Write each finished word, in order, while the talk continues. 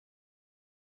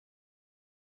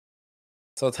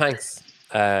So thanks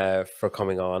for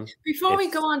coming on. Before we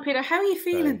go on, Peter, how are you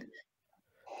feeling?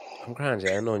 I'm grand,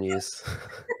 yeah, no news.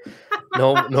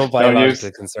 no biological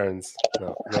concerns.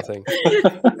 No, nothing.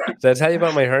 Did I tell you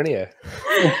about my hernia?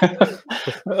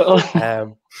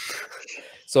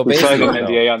 So we signed basically, an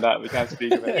NDA on that. We can't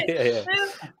speak about it.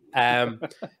 yeah.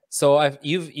 So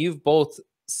you've both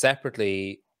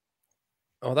separately.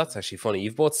 Oh, that's actually funny.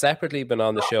 You've both separately been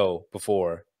on the show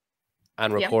before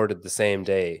and recorded the same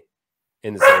day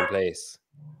in the same place,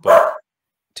 but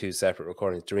 2 separate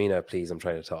recordings. Darina, please, I'm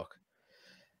trying to talk.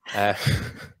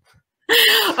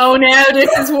 Oh, now this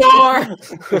is war. you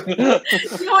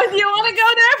want to go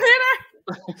there, Peter?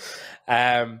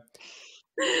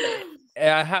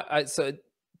 So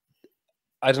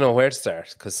I don't know where to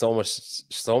start because so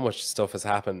much stuff has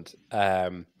happened.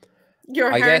 Your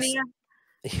hernia.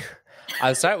 Guess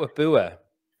I'll start with Bua,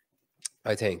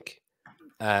 I think,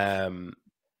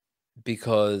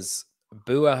 because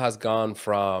Bua has gone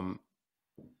from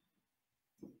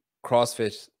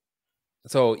CrossFit.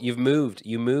 So you moved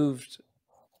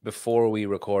before we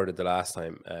recorded the last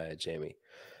time, Jamie,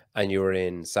 and you were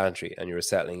in Santry and you were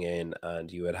settling in,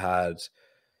 and you had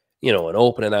an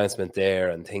open announcement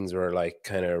there, and things were like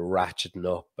kind of ratcheting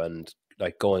up and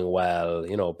like going well.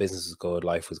 Business was good,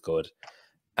 life was good,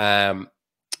 and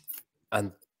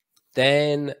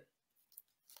then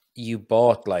you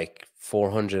bought like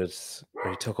 400,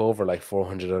 or you took over like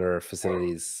 400 other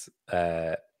facilities.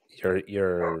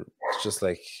 You're just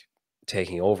like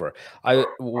taking over.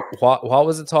 What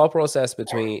was the thought process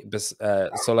between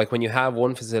so like when you have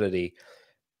one facility,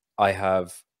 I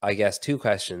have, I guess, 2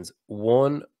 questions.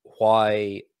 One,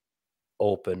 why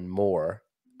open more?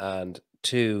 And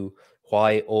 2,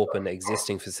 why open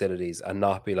existing facilities and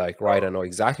not be like, right, I know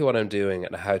exactly what I'm doing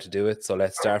and how to do it, so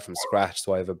let's start from scratch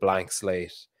so I have a blank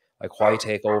slate? Like, why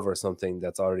take over something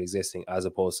that's already existing as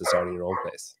opposed to starting your own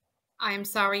place? I'm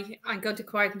sorry. I'm going to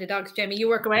quieten the dogs, Jamie. You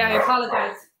work away. I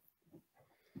apologize.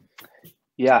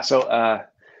 Yeah, so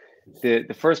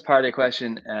the first part of the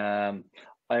question, I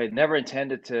had never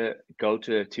intended to go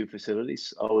to 2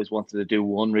 facilities. I always wanted to do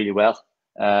one really well.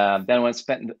 Then I went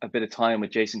spent a bit of time with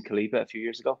Jason Kalipa a few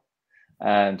years ago,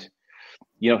 and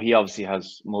he obviously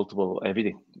has multiple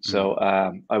everything. So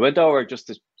I went over just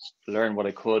to learn what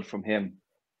I could from him,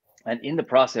 and in the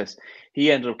process,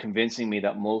 he ended up convincing me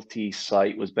that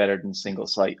multi-site was better than single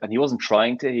site, and he wasn't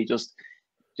trying to. He just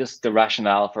the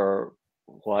rationale for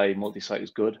why multi-site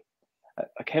is good.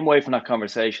 I came away from that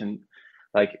conversation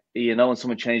like, when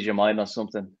someone changed your mind on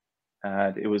something,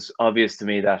 and it was obvious to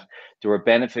me that there were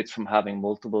benefits from having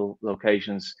multiple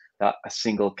locations that a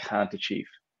single can't achieve.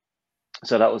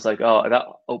 So that was like, that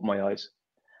opened my eyes.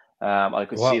 I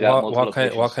could see that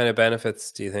what kind of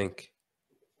benefits do you think?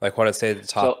 Like, what I'd say the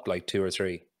top, like 2 or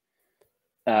 3.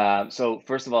 So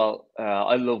first of all,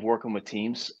 I love working with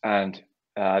teams, and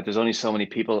there's only so many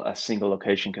people a single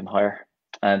location can hire.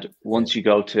 And once you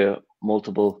go to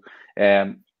multiple,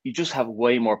 you just have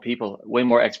way more people, way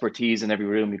more expertise in every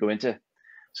room you go into.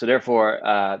 So therefore,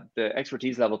 the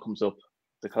expertise level comes up,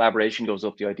 the collaboration goes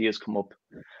up, the ideas come up,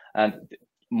 and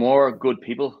more good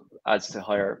people adds to a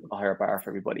higher bar for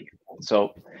everybody.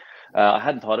 So I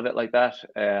hadn't thought of it like that.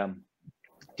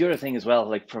 The other thing as well,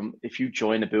 like if you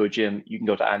join a Bua gym, you can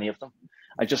go to any of them.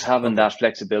 And just having that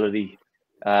flexibility.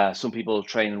 Some people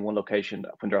train in one location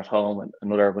when they're at home, and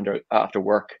another when they're after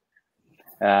work.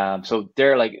 So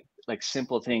they're like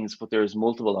simple things, but there's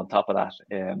multiple on top of that.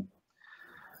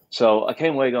 So I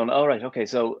came away going, all right, okay.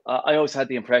 So I always had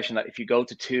the impression that if you go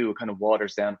to 2, it kind of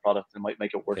waters down the product and might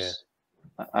make it worse.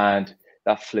 Yeah. And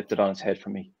that flipped it on its head for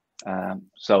me.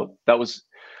 So that was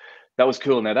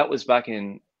cool. Now that was back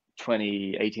in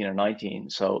 2018 or 19.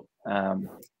 So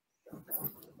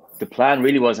the plan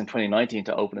really was in 2019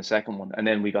 to open a second one, and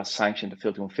then we got sanctioned to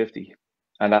Filthy150,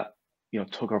 and that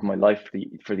took over my life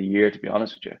for the year, to be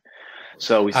honest with you.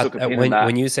 So we stuck a pin in that.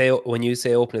 When you say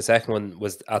open a second one,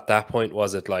 was at that point,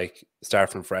 was it like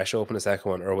start from fresh, open a second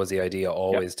one, or was the idea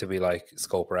always to be like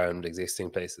scope around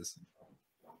existing places?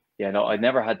 Yeah, no, I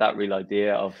never had that real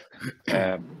idea of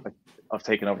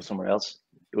taking over somewhere else.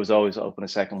 It was always open a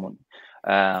second one.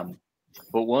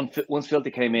 But once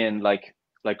Filthy came in, like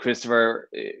Christopher,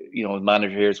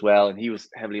 manager here as well, and he was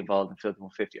heavily involved in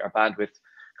Filthy150. Our bandwidth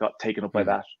got taken up by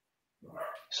that.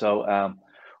 So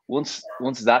once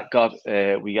that got,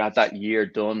 we got that year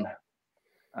done,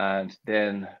 and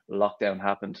then lockdown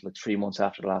happened like 3 months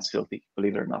after the last Filthy,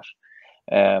 believe it or not.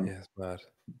 It's bad.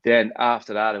 Then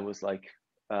after that, it was like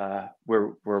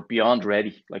we're beyond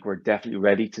ready. Like, we're definitely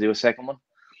ready to do a second one.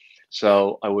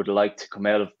 So I would like to come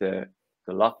out of the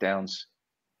lockdowns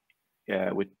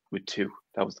with 2.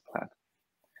 That was the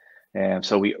plan.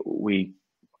 So we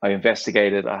I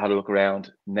investigated. I had a look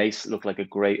around. Nace looked like a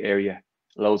great area.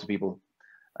 Loads of people.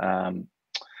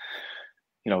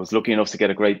 You know, I was lucky enough to get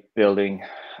a great building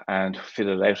and fit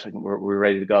it out. We're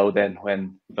ready to go then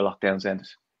when the lockdowns ended.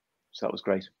 So that was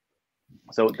great.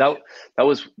 So that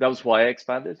was why I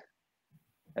expanded.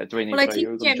 Darina, Well, I sorry, you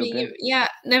were think, going to jump Jamie, in? yeah.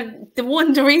 Now,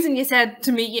 the reason you said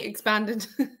to me you expanded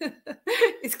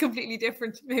is completely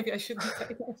different. Maybe I shouldn't say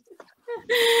that.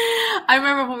 I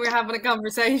remember when we were having a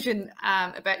conversation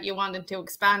about you wanting to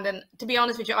expand, and to be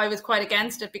honest with you, I was quite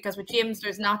against it because with gyms,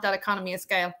 there's not that economy of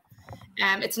scale.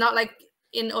 It's not like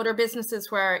in other businesses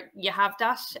where you have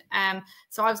that.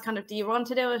 So I was kind of, do you want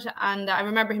to do it? And I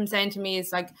remember him saying to me,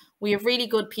 is like, we have really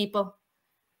good people.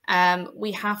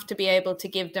 We have to be able to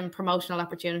give them promotional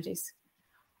opportunities,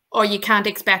 or you can't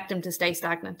expect them to stay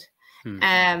stagnant.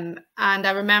 And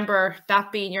I remember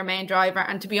that being your main driver.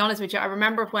 And to be honest with you, I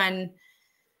remember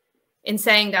in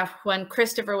saying that when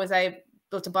Christopher was able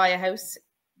to buy a house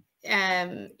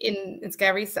in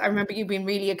Skerries, I remember you being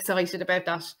really excited about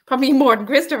that, probably more than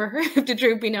Christopher, if the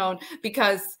truth be known,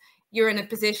 because you're in a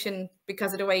position,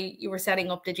 because of the way you were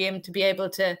setting up the gym, to be able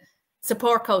to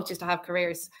support coaches to have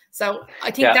careers. So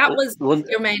I think that was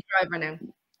your main driver now.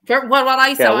 Well, what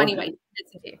I saw anyway.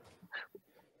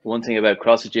 One thing about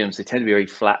CrossFit gyms, they tend to be very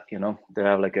flat, you know. They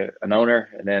have like an owner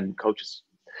and then coaches.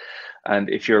 And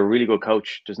if you're a really good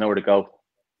coach, there's nowhere to go,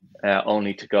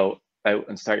 only to go out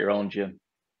and start your own gym.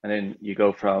 And then you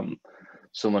go from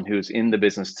someone who's in the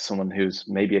business to someone who's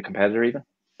maybe a competitor even.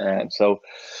 So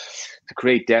to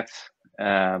create depth,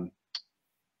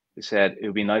 they said it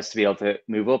would be nice to be able to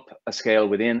move up a scale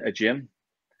within a gym,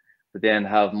 but then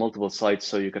have multiple sites,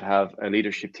 so you could have a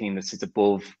leadership team that sits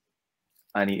above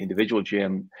any individual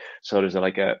gym. So there's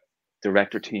like a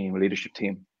director team, a leadership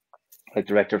team, like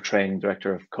director of training,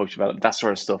 director of coach development, that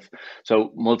sort of stuff.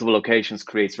 So multiple locations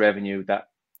creates revenue that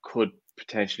could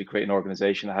potentially create an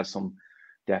organization that has some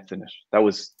depth in it. That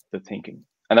was the thinking,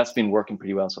 and that's been working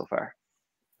pretty well so far.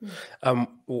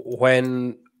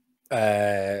 When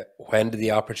did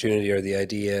the opportunity or the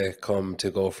idea come to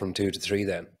go from 2 to 3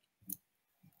 then?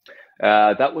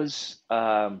 That was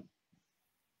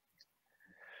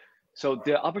so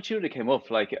the opportunity came up.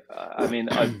 Like, I mean,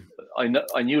 I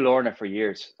knew Lorna for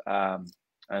years, and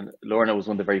Lorna was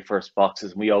one of the very first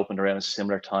boxes, and we opened around a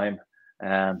similar time.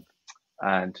 I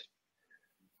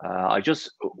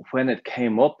just, when it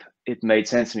came up, it made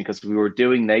sense to me because we were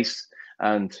doing NACE,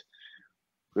 and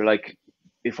we were like,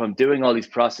 if I'm doing all these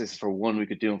processes for one, we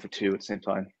could do them for 2 at the same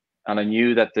time. And I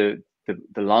knew that the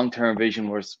long-term vision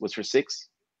was for 6,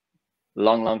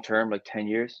 long term, like 10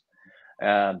 years.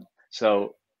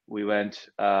 So we went,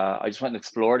 I just went and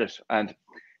explored it. And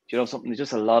you know something,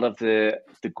 just a lot of the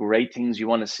great things you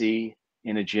want to see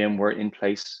in a gym were in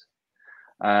place.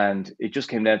 And it just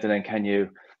came down to then, can you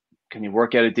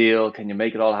work out a deal? Can you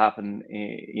make it all happen,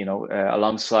 you know,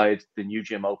 alongside the new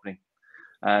gym opening?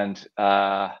 And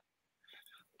I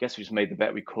guess we just made the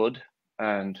bet we could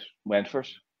and went for it.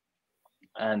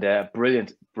 And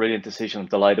brilliant decision. I'm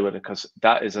delighted with it, because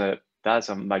that's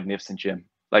a magnificent gym.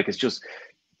 Like, it's just,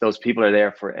 those people are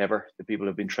there forever. The people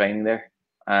have been training there,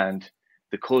 and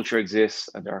the culture exists,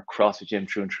 and they're a CrossFit gym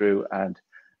true and true. And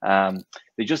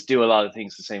they just do a lot of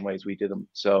things the same way as we did them.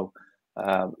 So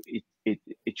it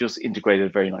just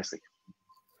integrated very nicely.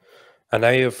 And now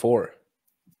you have 4.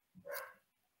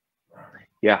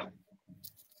 Yeah.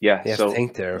 Yeah. You have to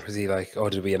think there. Was he like, oh,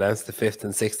 did we announce the 5th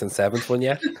and 6th and 7th one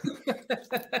yet?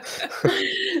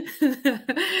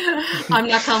 I'm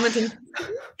not commenting.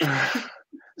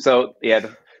 So yeah,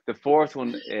 the 4th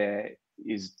one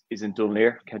is in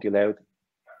Dunleer, County Louth.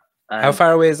 How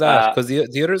far away is that? Because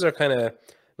the others are kind of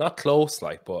not close,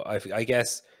 like, but I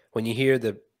guess when you hear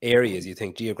the areas, you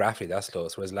think geographically that's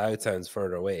close, whereas Louth sounds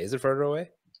further away. Is it further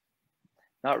away?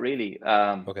 Not really.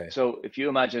 Okay. So if you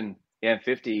imagine the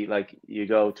M50, like, you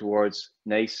go towards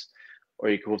Nace, or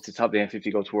you go up to the top of the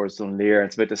M50, go towards Dunleer.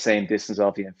 It's about the same distance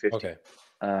off the M50. Okay.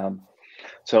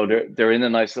 So they're in a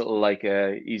nice little, like,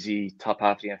 easy top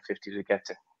half of the M50 to get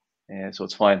to. So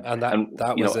it's fine. And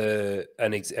that was a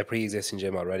pre-existing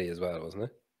gym already as well, wasn't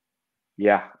it?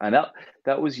 Yeah, and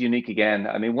that was unique again.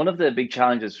 I mean, one of the big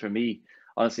challenges for me,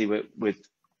 honestly, with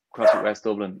CrossFit West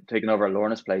Dublin taking over at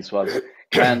Lorna's place was,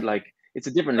 and like, it's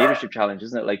a different leadership challenge,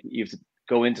 isn't it? Like, you have to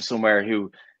go into somewhere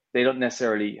who they don't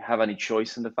necessarily have any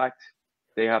choice in the fact.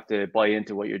 They have to buy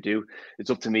into what you do. It's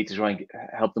up to me to try and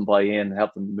help them buy in,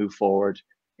 help them move forward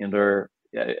in their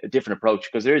a different approach,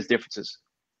 because there is differences.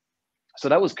 So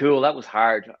that was cool. That was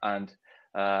hard, and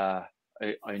I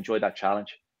enjoyed that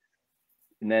challenge.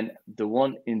 And then the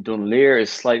one in Dunleer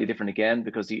is slightly different again,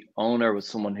 because the owner was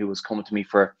someone who was coming to me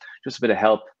for just a bit of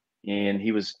help and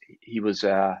he was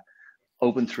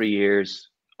open 3 years,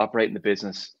 operating the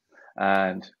business,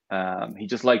 and he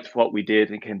just liked what we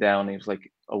did and came down. And he was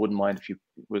like, I wouldn't mind if you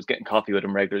was getting coffee with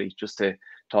him regularly just to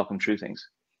talk him through things.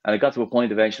 And it got to a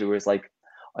point eventually where it's like,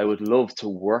 I would love to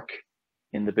work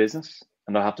in the business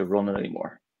and not have to run it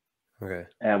anymore. Okay.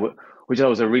 Which I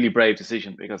was a really brave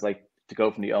decision, because like to go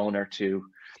from the owner to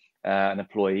an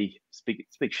employee, it's a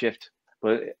big shift.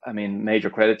 But I mean, major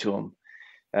credit to him.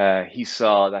 He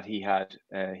saw that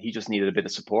he just needed a bit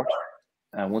of support.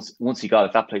 And once he got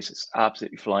it, that place is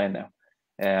absolutely flying now.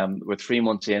 We're 3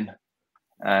 months in,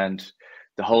 and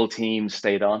the whole team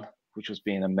stayed on, which was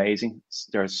being amazing.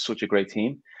 They're such a great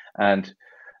team, and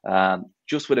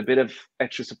just with a bit of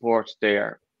extra support,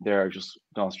 they're just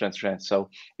going strength to strength. So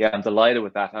yeah, I'm delighted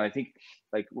with that. And I think,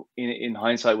 like in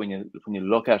hindsight, when you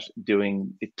look at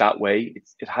doing it that way,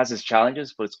 it has its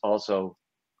challenges, but it's also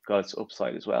got its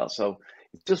upside as well. So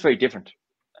it's just very different,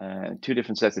 2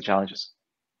 different sets of challenges.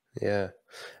 Yeah.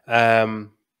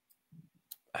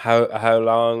 How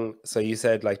long? So you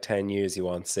said like 10 years, you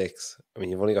want 6. I mean,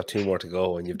 you've only got 2 more to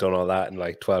go, and you've done all that in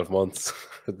like 12 months.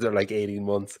 They're like 18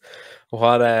 months.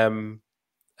 What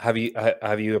have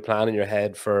you a plan in your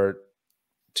head for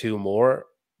 2 more,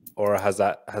 or has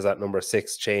that number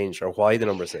 6 changed, or why the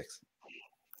number 6?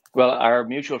 Well, our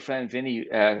mutual friend Vinny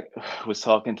was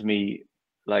talking to me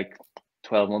like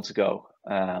 12 months ago.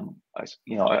 I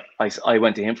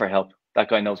went to him for help. That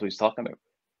guy knows what he's talking about,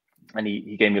 and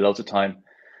he gave me loads of time.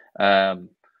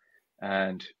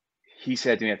 And he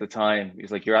said to me at the time,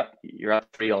 he's like, you're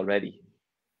at 3 already.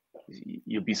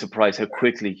 You'll be surprised how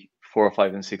quickly 4,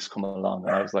 5, and 6 come along.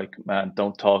 And I was like, man,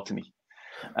 don't talk to me.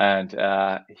 And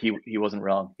he wasn't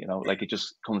wrong, like it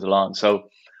just comes along. So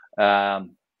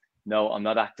no, I'm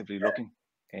not actively looking.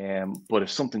 But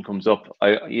if something comes up,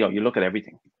 you look at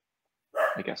everything,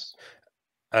 I guess.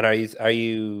 And are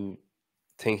you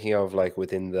thinking of like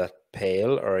within that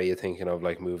pale, or are you thinking of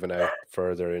like moving out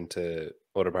further into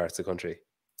other parts of the country?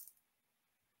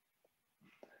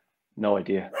 No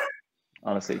idea,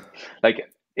 honestly.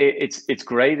 Like it's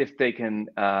great if they can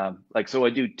so I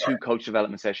do 2 coach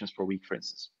development sessions per week, for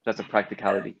instance. That's a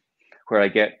practicality where I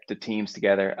get the teams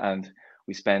together and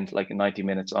we spend like 90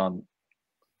 minutes on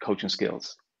coaching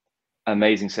skills.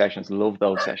 Amazing sessions. Love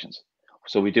those sessions.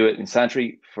 So we do it in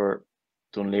Santry for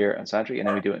Dunleer and Santry, and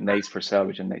then we do it in Naas for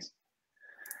Selvage and Naas.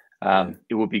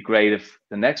 It would be great if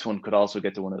the next one could also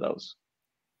get to one of those,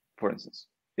 for instance.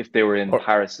 If they were in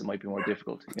Paris, it might be more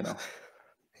difficult,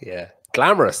 Yeah.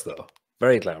 Glamorous though.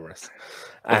 Very glamorous.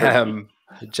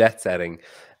 Jet setting.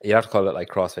 You have to call it like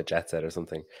CrossFit jet set or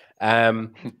something.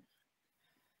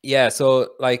 Yeah,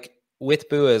 so like with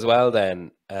Bua as well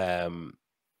then,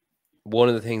 one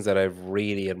of the things that I've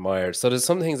really admired, so there's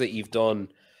some things that you've done.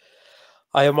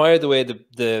 I admire the way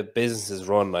the business is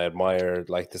run. I admire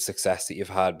like the success that you've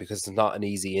had, because it's not an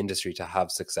easy industry to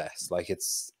have success. Like it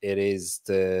is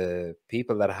the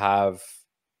people that have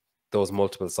those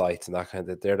multiple sites and that kind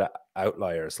of, they're the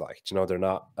outliers. Like, they're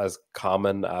not as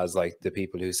common as like the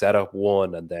people who set up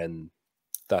one and then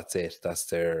that's it, that's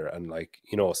their, and like,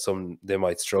 some, they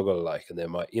might struggle, like, and they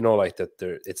might, like that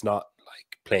it's not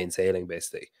like plain sailing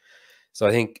basically. So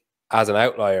I think as an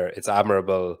outlier, it's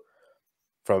admirable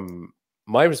from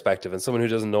my perspective, and someone who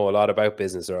doesn't know a lot about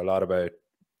business or a lot about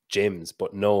gyms,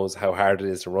 but knows how hard it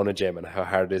is to run a gym and how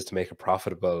hard it is to make it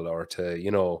profitable, or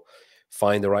to,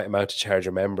 find the right amount to charge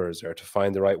your members, or to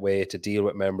find the right way to deal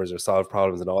with members or solve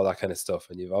problems and all that kind of stuff.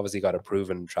 And you've obviously got a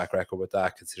proven track record with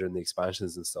that, considering the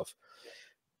expansions and stuff.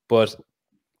 But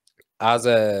as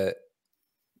a,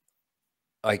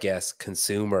 I guess,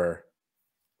 consumer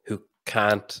who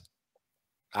can't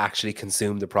actually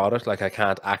consume the product, like I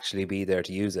can't actually be there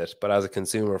to use it, but as a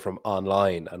consumer from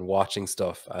online and watching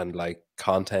stuff and like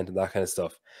content and that kind of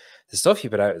stuff, the stuff you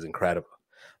put out is incredible.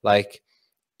 Like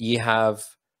you have,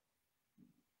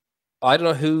 I don't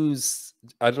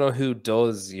know who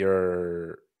does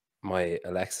your, my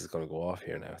Alexa's going to go off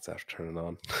here now. It's after turning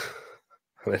on.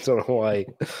 I don't know why.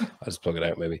 I'll just plug it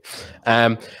out maybe.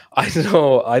 I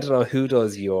don't know who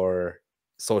does your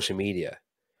social media.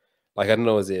 Like, I don't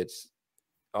know,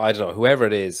 I don't know, whoever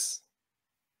it is,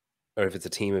 or if it's a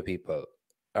team of people,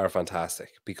 are fantastic,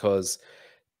 because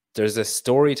there's a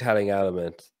storytelling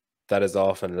element that is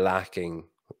often lacking.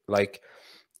 Like,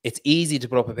 it's easy to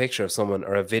put up a picture of someone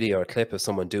or a video or a clip of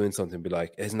someone doing something and be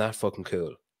like, isn't that fucking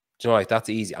cool? Do like, that's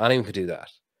easy. Anyone could do that.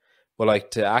 But like,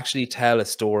 to actually tell a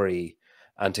story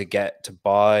and to get to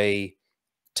buy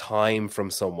time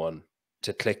from someone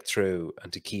to click through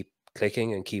and to keep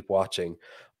clicking and keep watching,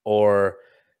 or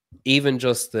even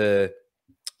just I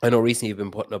know recently you've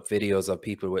been putting up videos of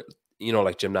people with you know,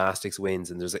 like gymnastics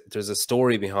wins and there's a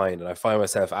story behind, and I find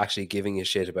myself actually giving a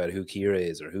shit about who Kira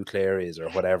is or who Claire is or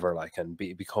whatever, like, and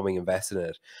becoming invested in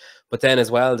it. But then as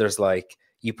well, there's like,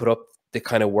 you put up the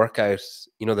kind of workout,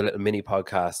 you know, the little mini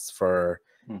podcasts for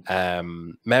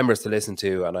members to listen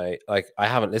to, and I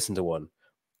haven't listened to one,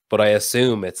 but I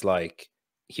assume it's like,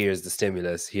 here's the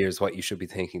stimulus, here's what you should be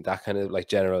thinking, that kind of like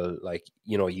general, like,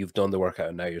 you know, you've done the workout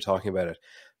and now you're talking about it.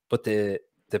 But the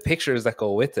pictures that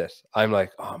go with it, I'm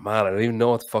like, oh man, I don't even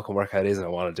know what the fucking workout is and I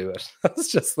want to do it.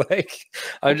 It's just like,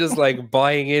 I'm just like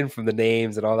buying in from the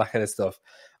names and all that kind of stuff.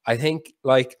 I think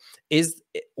like,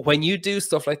 when you do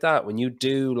stuff like that, when you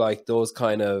do like those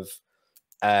kind of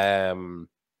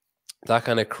that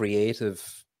kind of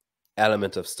creative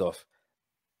element of stuff,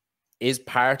 is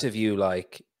part of you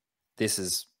like, this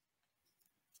is,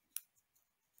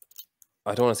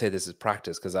 I don't want to say this is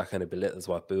practice because that kind of belittles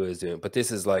what Boo is doing, but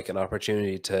this is like an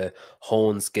opportunity to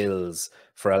hone skills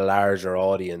for a larger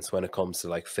audience when it comes to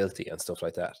like Filthy and stuff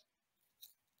like that?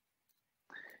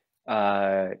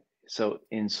 So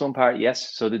in some part,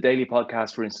 yes. So the daily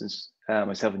podcast, for instance,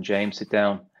 myself and James sit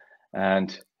down,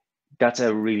 and that's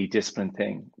a really disciplined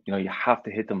thing. You know, you have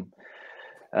to hit them.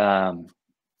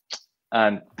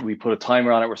 And we put a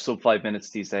timer on it. We're sub 5 minutes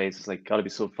these days. It's like, got to be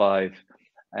sub 5.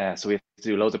 So we have to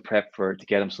do loads of prep to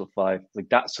get them sub 5 like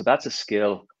that. So that's a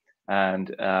skill.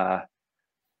 And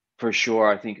for sure,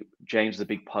 I think James is a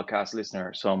big podcast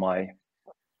listener. So am I.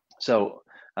 So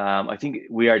I think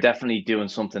we are definitely doing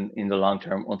something in the long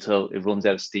term until it runs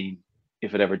out of steam,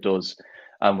 if it ever does.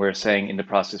 And we're saying in the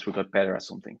process, we got better at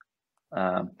something.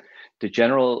 The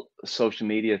general social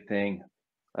media thing,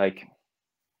 like,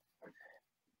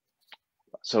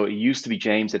 so it used to be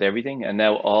James did everything, and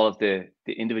now all of the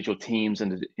individual teams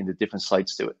and in the different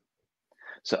sites do it.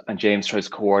 So, and James tries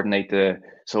to coordinate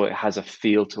so it has a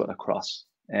feel to it across.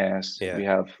 So we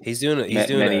have, he's doing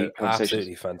an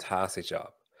absolutely fantastic job.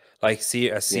 Like,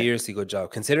 a seriously good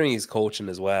job, considering he's coaching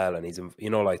as well, and he's, you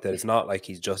know, like that. It's not like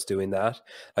he's just doing that.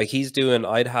 Like, he's doing,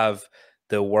 I'd have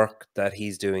the work that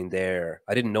he's doing there.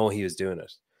 I didn't know he was doing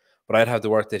it, but I'd have the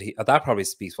work that that probably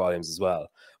speaks volumes as well.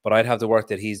 But I'd have the work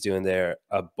that he's doing there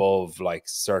above like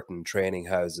certain training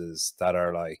houses that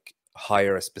are like,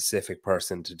 hire a specific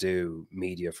person to do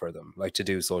media for them, like to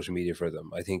do social media for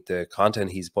them. I think the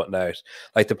content he's putting out,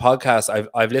 like the podcast,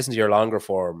 I've listened to your longer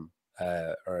form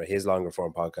or his longer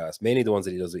form podcast, mainly the ones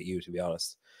that he does with you, to be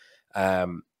honest.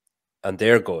 And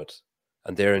they're good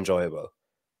and they're enjoyable.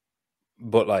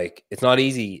 But like, it's not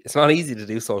easy to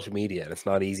do social media, and it's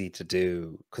not easy to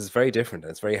do because it's very different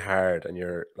and it's very hard, and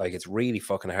you're like, it's really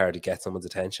fucking hard to get someone's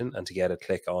attention and to get a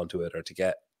click onto it, or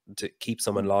to keep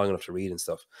someone long enough to read and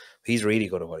stuff. He's really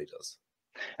good at what he does.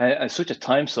 It's such a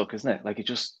time suck, isn't it? Like,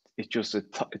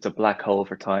 it's a black hole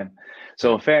for time.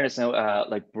 So in fairness now,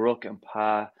 like Brooke and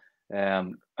Pa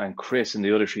and Chris and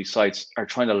the other 3 sites are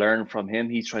trying to learn from him.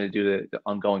 He's trying to do the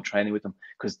ongoing training with them,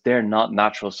 because they're not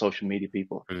natural social media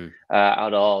people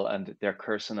at all, and they're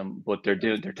cursing them, but they're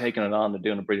taking it on. They're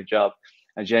doing a brilliant job,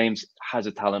 and James has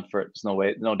a talent for it.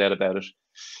 There's no doubt about it.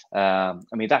 I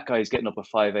mean, that guy's getting up at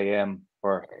 5 a.m.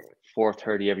 or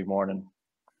 4:30 every morning.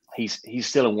 He's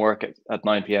still in work at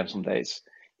 9 p.m. some days.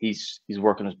 He's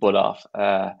working his butt off.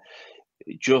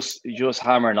 Just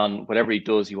hammering on whatever he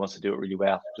does. He wants to do it really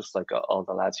well, just like all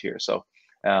the lads here. So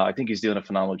I think he's doing a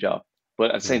phenomenal job.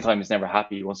 But at the same time, he's never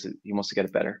happy. He wants to get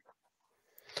it better.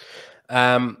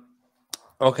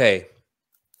 Okay,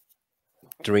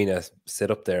 Darina,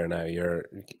 sit up there now. You're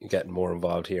getting more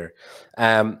involved here.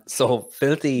 So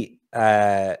Filthy,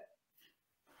 the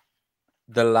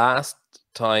last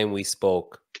time we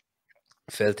spoke,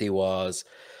 Filthy was,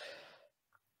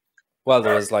 well,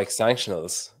 there was like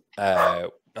sanctionals,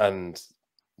 and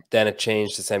then it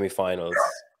changed to semi-finals,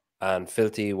 and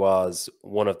Filthy was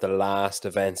one of the last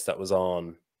events that was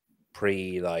on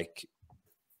pre like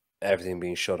everything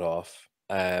being shut off.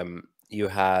 You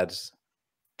had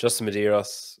Justin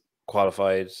Medeiros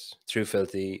qualified through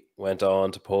Filthy, went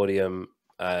on to podium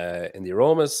in the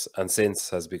Aromas, and since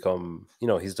has become, you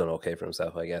know, he's done okay for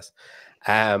himself, I guess.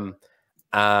 And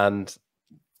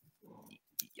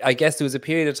I guess there was a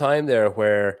period of time there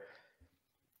where,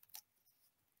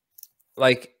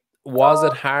 like, was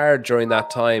it hard during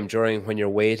that time, during when you're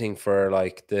waiting for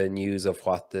like the news of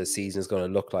what the season is going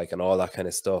to look like and all that kind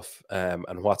of stuff,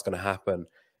 and what's going to happen?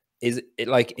 Is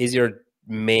your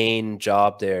main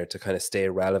job there to kind of stay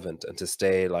relevant and to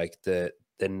stay like the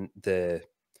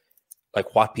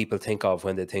like what people think of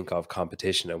when they think of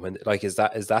competition, and when, like, is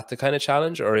that the kind of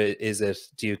challenge, or is it,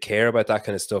 do you care about that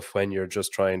kind of stuff when you're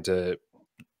just trying to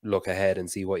look ahead and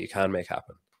see what you can make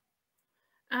happen?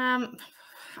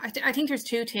 I think there's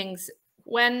 2 things.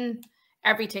 When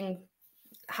everything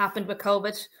happened with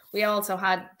COVID, we also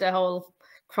had the whole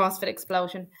CrossFit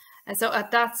explosion. And so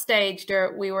at that stage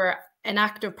there, we were an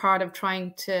active part of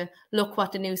trying to look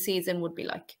what the new season would be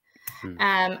like.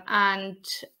 And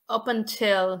up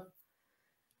until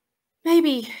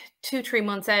maybe 2-3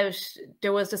 months out,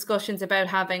 there was discussions about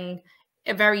having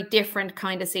a very different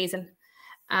kind of season.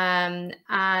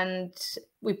 And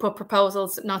we put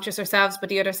proposals, not just ourselves, but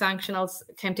the other sanctionals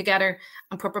came together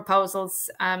and put proposals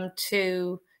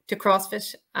to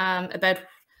CrossFit about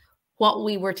what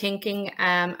we were thinking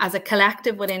as a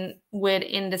collective within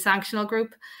the sanctional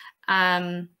group.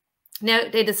 Now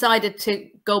they decided to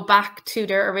go back to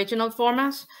their original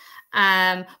format,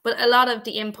 but a lot of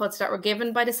the inputs that were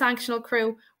given by the sanctional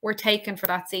crew were taken for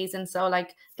that season. So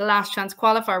like the last chance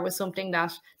qualifier was something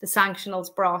that the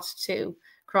sanctionals brought to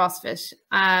CrossFit.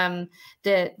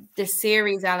 The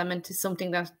series element is something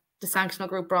that the sanctional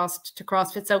group brought to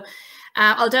CrossFit. So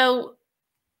although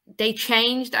they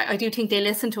changed, I do think they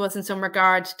listened to us in some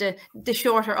regard. The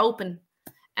shorter open,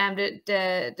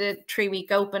 the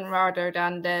 3-week open rather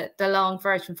than the long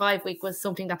version 5-week was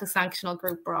something that the sanctional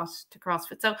group brought to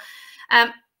CrossFit. So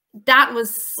that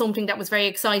was something that was very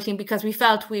exciting because we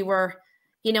felt we were,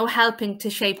 you know, helping to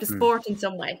shape the sport in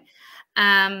some way.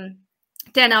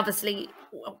 Then obviously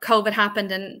COVID happened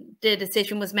and the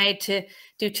decision was made to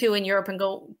do 2 in Europe and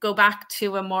go back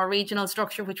to a more regional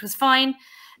structure, which was fine.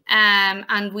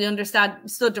 And we understood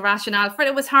the rationale for it.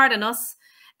 It was hard on us.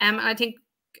 And I think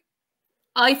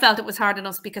I felt it was hard on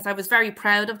us because I was very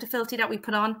proud of the Filthy that we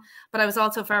put on, but I was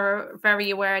also very,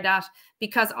 very aware that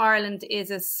because Ireland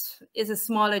is a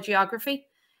smaller geography,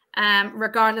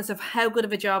 regardless of how good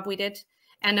of a job we did,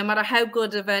 and no matter how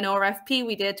good of an RFP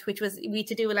we did, which was we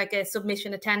to do like a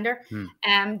submission, a tender,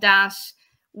 that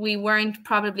we weren't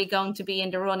probably going to be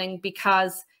in the running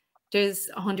because there's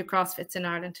 100 CrossFits in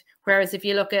Ireland. Whereas if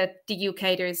you look at the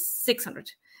UK, there's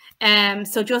 600.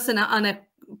 So just on a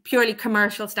purely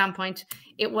commercial standpoint,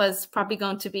 it was probably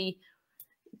going to be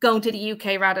going to the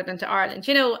UK rather than to Ireland,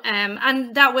 you know,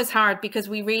 and that was hard because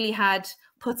we really had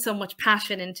put so much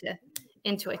passion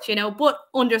into it, you know, but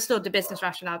understood the business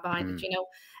rationale behind it, you know.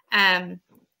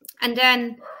 And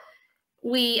then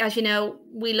we, as you know,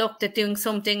 we looked at doing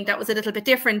something that was a little bit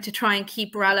different to try and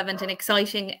keep relevant and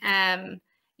exciting,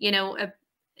 you know,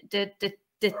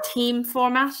 the team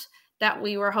format that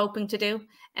we were hoping to do.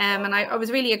 And I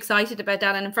was really excited about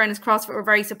that. And in fairness, CrossFit were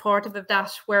very supportive of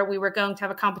that, where we were going to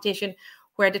have a competition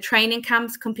where the training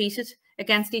camps competed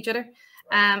against each other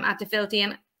at the Filthy.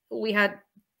 And we had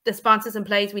the sponsors in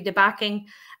place, we did backing,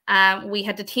 we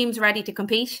had the teams ready to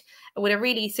compete with a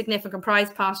really significant prize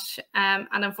pot. And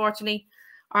unfortunately,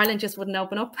 Ireland just wouldn't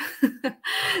open up.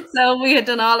 So we had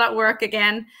done all that work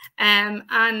again.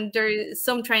 And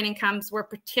some training camps were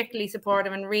particularly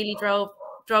supportive and really drove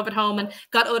it home and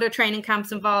got other training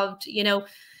camps involved, you know.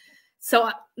 So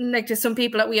like there's some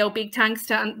people that we owe big thanks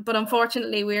to, but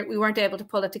unfortunately we weren't able to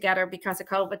pull it together because of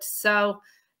COVID. So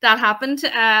that happened.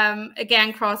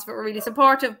 Again, CrossFit were really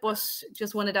supportive, but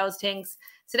just one of those things.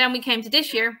 So then we came to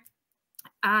this year,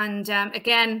 and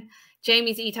again,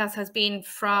 Jamie's ethos has been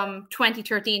from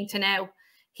 2013 to now.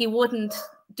 He wouldn't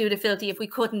do the Filthy if we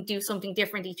couldn't do something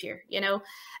different each year, you know.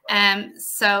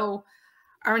 So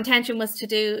our intention was to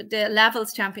do the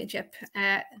Levels Championship.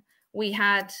 We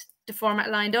had the format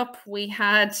lined up. We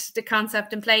had the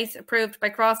concept in place, approved by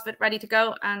CrossFit, ready to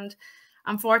go. And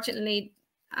unfortunately,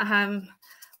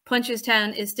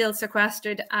 Punchestown is still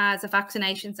sequestered as a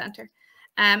vaccination centre.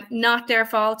 Not their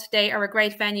fault. They are a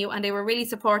great venue and they were really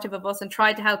supportive of us and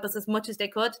tried to help us as much as they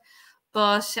could.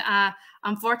 But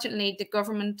unfortunately, the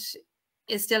government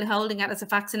is still holding it as a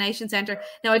vaccination centre.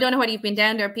 Now, I don't know whether you've been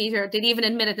down there, Peter. They'd even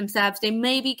admit it themselves. They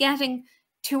may be getting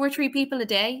 2 or 3 people a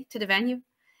day to the venue.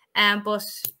 But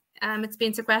it's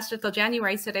been sequestered till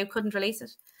January, so they couldn't release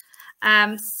it.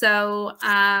 So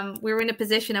we were in a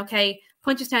position, okay,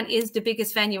 Punchestown is the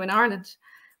biggest venue in Ireland.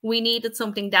 We needed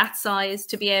something that size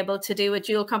to be able to do a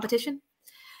dual competition.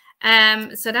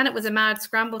 So then it was a mad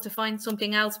scramble to find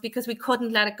something else because we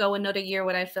couldn't let it go another year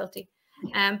without Filthy.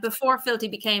 Before Filthy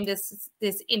became this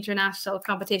international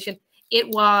competition, it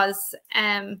was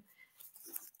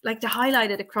like the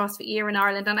highlight of the CrossFit year in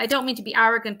Ireland. And I don't mean to be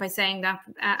arrogant by saying that,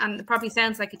 and it probably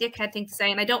sounds like a dickhead thing to say,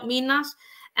 and I don't mean that.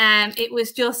 It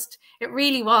was just, it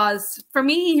really was, for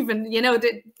me even, you know,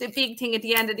 the big thing at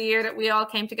the end of the year that we all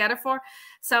came together for.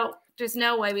 So there's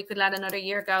no way we could let another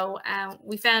year go.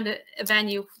 We found a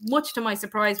venue, much to my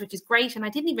surprise, which is great, and I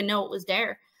didn't even know it was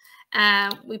there.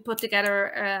 We put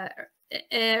together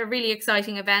a really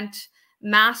exciting event.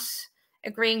 Matt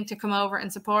agreeing to come over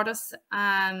and support us,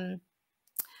 and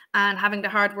having the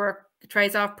hard work, the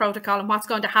trades off protocol and what's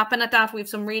going to happen at that. We have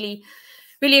some really,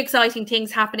 really exciting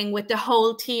things happening with the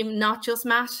whole team, not just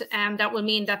Matt. That will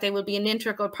mean that they will be an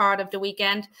integral part of the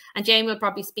weekend. And Jamie will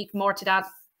probably speak more to that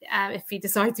if he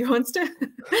decides he wants to,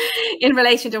 in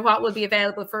relation to what will be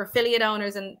available for affiliate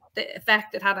owners and the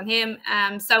effect it had on him.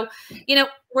 So, you know,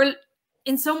 we're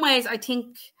in some ways, I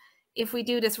think if we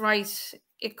do this right,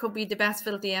 it could be the best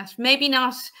Filthy yet. Maybe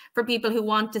not for people who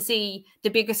want to see the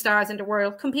biggest stars in the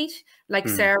world compete, like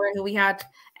Sarah, who we had,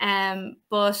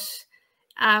 but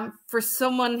for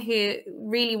someone who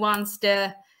really wants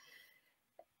the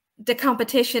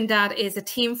competition that is a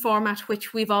team format,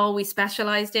 which we've always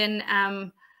specialized in,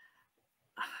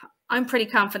 I'm pretty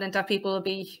confident that people will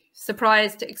be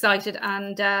surprised, excited,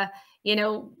 and you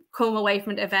know, come away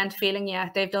from the event feeling, yeah,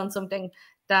 they've done something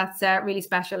that's really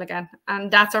special again, and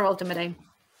that's our ultimate aim.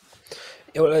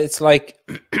 It's like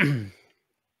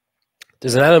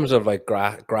there's an element of like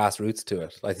grassroots to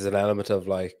it. Like there's an element of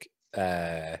like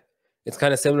it's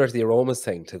kind of similar to the Aromas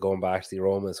thing, to going back to the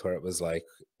Aromas, where it was like,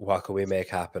 what can we make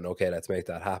happen? Okay, let's make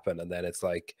that happen. And then it's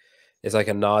like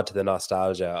a nod to the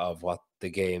nostalgia of what the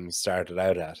game started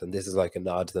out at. And this is like a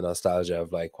nod to the nostalgia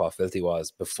of like what Filthy was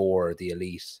before the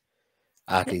elite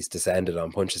athletes descended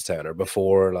on Punchestown, or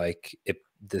before like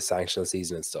the sanctional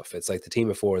season and stuff. It's like the team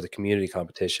before, the community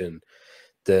competition,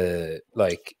 the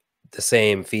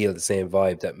same feel, the same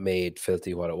vibe that made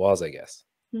Filthy what it was, I guess.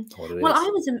 Well,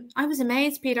 I was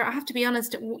amazed, Peter. I have to be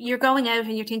honest. You're going out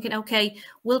and you're thinking, okay,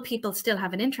 will people still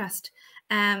have an interest?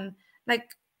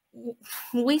 Like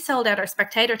we sold out our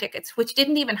spectator tickets, which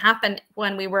didn't even happen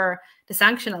when we were the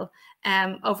sanctional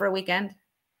over a weekend.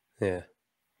 Yeah.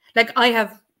 Like I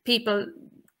have people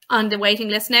on the waiting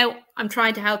list now. I'm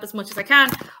trying to help as much as I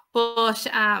can, but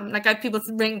like I have people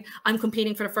ring. I'm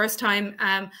competing for the first time.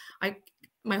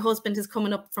 My husband is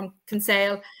coming up from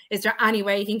Kinsale. Is there any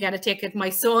way he can get a ticket?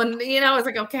 My son, you know, I was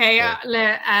like, okay.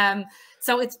 Yeah.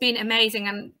 So it's been amazing.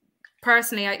 And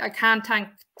personally, I can't thank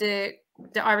the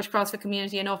Irish CrossFit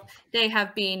community enough. They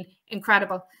have been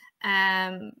incredible.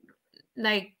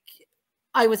 Like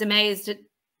I was amazed that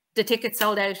the tickets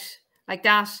sold out like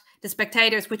that. The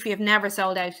spectators, which we have never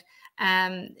sold out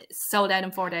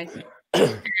in 4 days.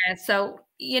 So,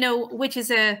 you know, which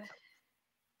is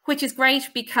great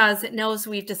because it knows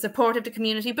we've the support of the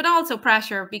community, but also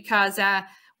pressure because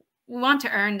we want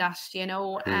to earn that, you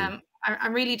know.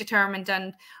 I'm really determined,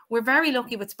 and we're very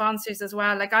lucky with sponsors as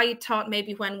well. Like I thought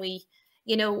maybe when we,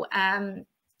 you know,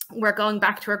 we're going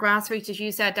back to our grassroots, as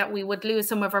you said, that we would lose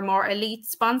some of our more elite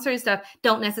sponsors that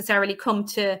don't necessarily come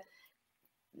to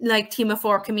like Team of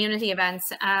Four community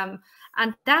events. And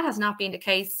that has not been the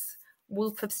case.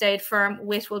 Whoop have stayed firm.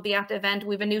 Wit will be at the event.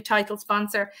 We have a new title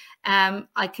sponsor.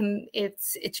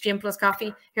 It's Gym Plus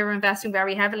Coffee, who are investing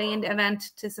very heavily in the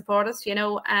event to support us, you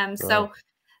know. So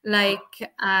like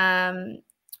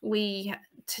we've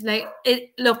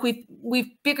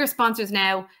bigger sponsors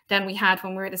now than we had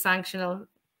when we were the sanctional.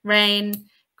 Rain,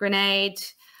 Grenade,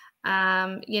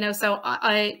 you know, so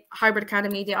I Hybrid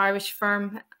Academy, the Irish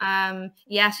firm,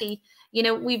 Yeti, you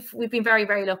know, we've been very,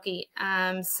 very lucky.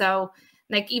 So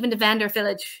like even the vendor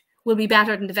village will be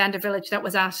better than the vendor village that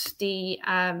was at the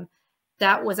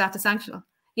sanctional,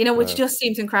 you know, which just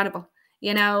seems incredible,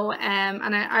 you know.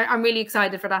 And I'm really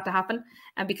excited for that to happen,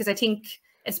 because I think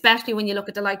especially when you look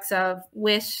at the likes of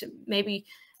Wit, maybe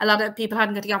a lot of people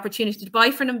hadn't got the opportunity to buy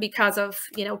from them because of,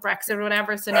 you know, Brexit or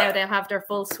whatever. So now they'll have their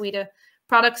full suite of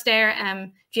products there.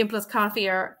 Gym Plus Coffee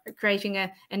are creating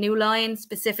a new line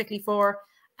specifically for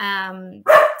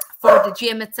the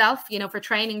gym itself, you know, for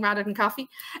training rather than coffee.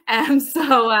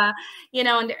 You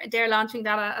know, and they're launching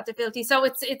that at the Filthy. So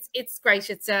it's great.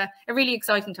 It's a really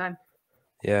exciting time.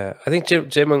 Yeah, I think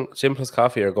Gym Plus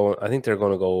Coffee are going. I think they're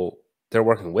going to go. They're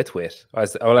working with Wit. I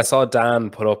saw Dan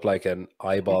put up like an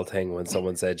eyeball thing when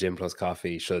someone said Gym Plus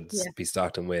Coffee should be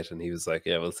stocked in Wit, and he was like,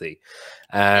 "Yeah, we'll see."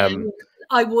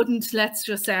 I wouldn't. Let's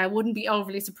just say I wouldn't be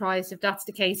overly surprised if that's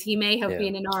the case. He may have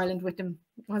been in Ireland with them.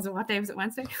 What day was it?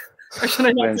 Wednesday? Or should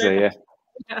I not Wednesday?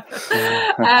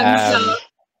 Yeah.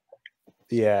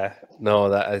 Yeah. No,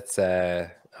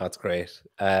 that's great.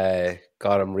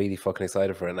 God, I'm really fucking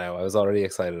excited for it now. I was already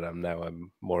excited.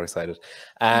 I'm more excited.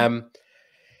 Have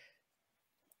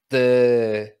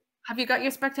you got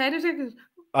your spectator ticket?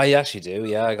 I actually do.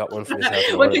 Yeah, I got one for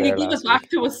myself. Well, can you give it back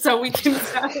to us so we can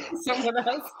sell it to someone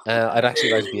else? I'd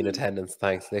actually like to be in attendance.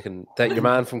 Thanks. Your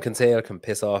man from Kinsale can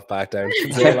piss off back down to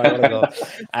Kinsale. I want to go.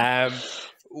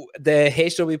 The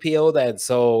HWPO then.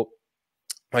 So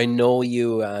I know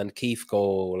you and Keith go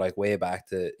like way back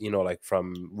to, you know, like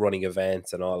from running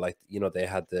events and all, like, you know, they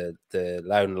had the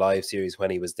Loud and Live series when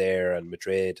he was there, and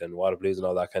Madrid and Wadapalooza and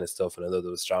all that kind of stuff. And I know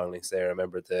there was strong links there. I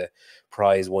remember the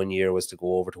prize one year was to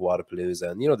go over to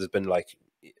Wadapalooza, and, you know, there's been like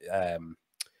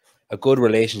a good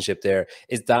relationship there.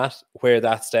 Is that where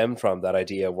that stemmed from, that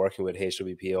idea of working with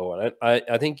HWPO? And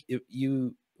I think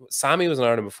Sammy was in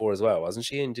Ireland before as well, wasn't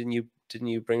she? And didn't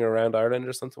you bring her around Ireland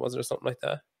or something? Was there something like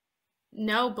that?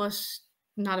 No, but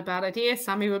not a bad idea.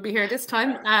 Sammy will be here this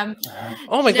time.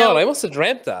 Oh my God, I must have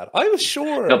dreamt that. I was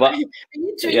sure. No, but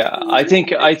yeah, I think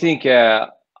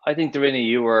Darina,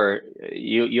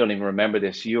 you don't even remember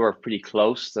this. You were pretty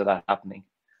close to that happening.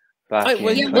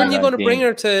 Weren't you going to bring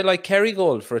her to like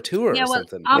Kerrygold for a tour or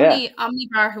something?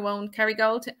 Omnibar, who owned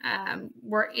Kerrygold,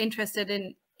 were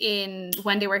interested in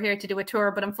when they were here to do a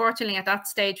tour, but unfortunately at that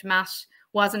stage Matt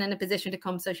wasn't in a position to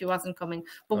come, so she wasn't coming.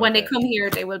 But when they come here,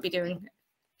 they will be doing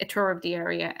a tour of the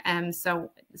area. So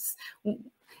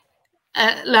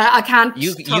I can't.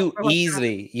 You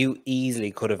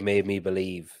easily could have made me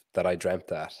believe that I dreamt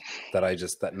that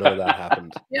none of that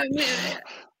happened.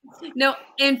 No,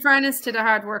 in fairness to the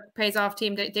Hard Work Pays Off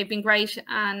team, they've been great,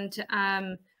 and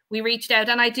we reached out,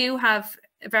 and I do have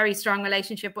a very strong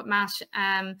relationship with Matt.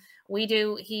 We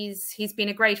do. He's been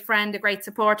a great friend, a great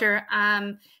supporter.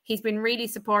 He's been really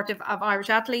supportive of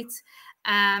Irish athletes.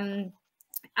 And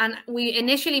we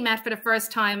initially met for the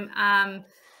first time,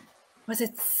 was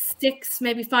it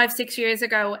 5, 6 years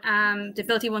ago? The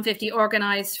Filthy150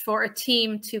 organised for a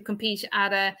team to compete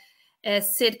at a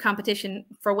SID competition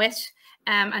for WIT.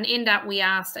 And in that we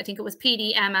asked, I think it was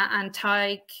PD, Emma and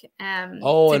Tyke. And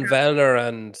Vellner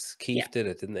and Keith did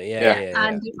it, didn't they? Yeah.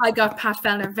 And I got Pat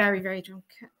Vellner very, very drunk.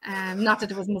 Not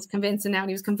that it was most convincing now. And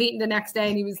he was competing the next day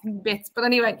and he was bits. But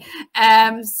anyway,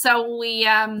 so we...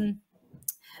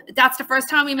 that's the first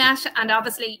time we met, and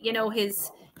obviously, you know,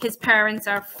 his parents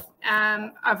are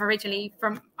originally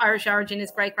from Irish origin.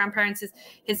 His great grandparents,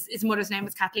 his mother's name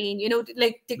was Kathleen. You know,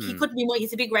 like he couldn't be more.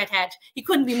 He's a big redhead. He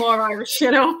couldn't be more Irish,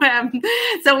 you know.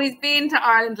 So he's been to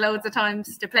Ireland loads of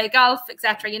times to play golf,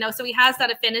 etc. You know, so he has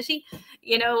that affinity,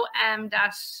 you know,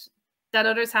 that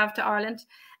others have to Ireland,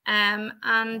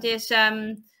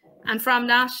 and from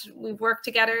that, we've worked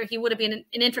together. He would have been an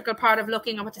integral part of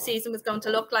looking at what the season was going to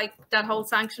look like, that whole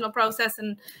sanctional process,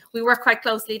 and we worked quite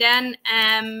closely then.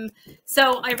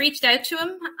 So I reached out to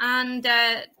him and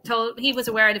told he was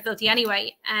aware of the Filthy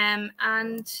anyway,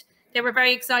 and they were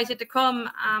very excited to come.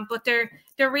 But they're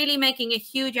really making a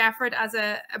huge effort as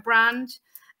a brand,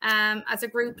 as a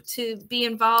group, to be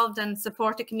involved and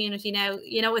support the community now.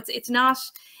 You know, it's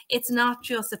not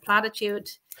just a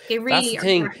platitude. They really That's the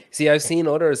thing. See, I've seen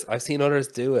others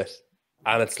do it,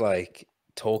 and it's like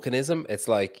tokenism. It's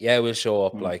like, yeah, we'll show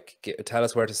up, like tell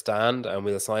us where to stand, and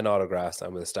we'll sign autographs,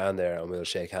 and we'll stand there, and we'll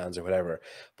shake hands or whatever.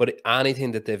 But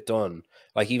anything that they've done,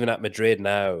 like even at Madrid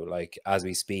now, like as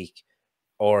we speak,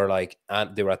 or like,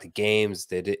 and they were at the games,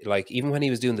 they did, like even when he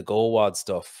was doing the GoWad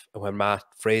stuff, when Matt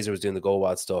Fraser was doing the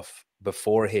GoWad stuff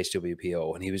before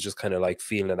HWPO, and he was just kind of like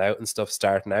feeling it out and stuff,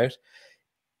 starting out.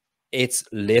 It's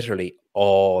literally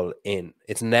all in.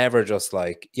 It's never just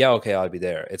like, yeah, okay, I'll be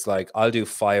there. It's like, I'll do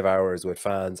 5 hours with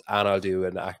fans, and I'll do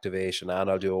an activation,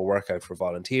 and I'll do a workout for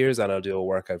volunteers, and I'll do a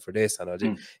workout for this, and I'll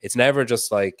do... It's never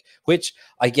just like, which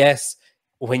I guess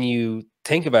when you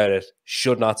think about it,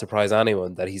 should not surprise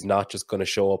anyone that he's not just going to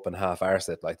show up and half-arse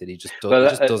it, like that he just,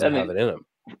 doesn't have it in him.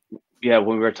 Yeah,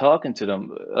 when we were talking to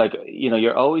them, like, you know,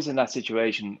 you're always in that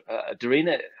situation.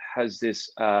 Darina has this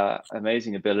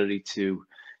amazing ability to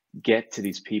get to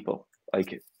these people.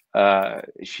 Like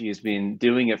she has been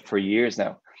doing it for years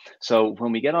now. So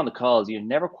when we get on the calls, you're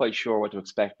never quite sure what to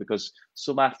expect, because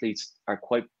some athletes are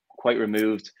quite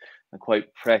removed and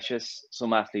quite precious.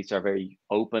 Some athletes are very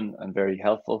open and very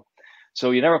helpful.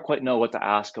 So you never quite know what to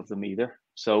ask of them either.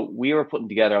 So we were putting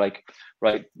together, like,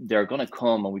 right, they're going to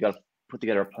come, and we got to put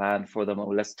together a plan for them,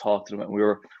 and let's talk to them.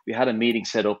 And we had a meeting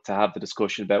set up to have the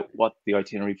discussion about what the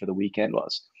itinerary for the weekend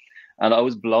was. And I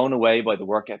was blown away by the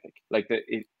work ethic,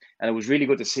 and it was really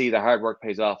good to see the hard work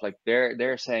pays off. Like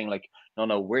they're saying, like,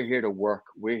 no, we're here to work.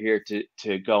 We're here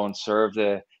to go and serve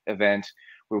the event.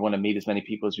 We want to meet as many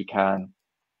people as we can.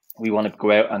 We want to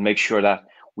go out and make sure that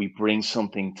we bring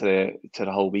something to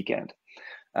the whole weekend.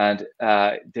 And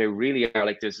they really are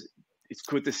like, it's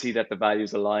good to see that the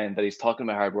values align, that he's talking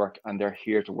about hard work and they're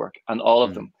here to work. And all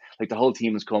of them, like the whole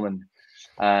team is coming.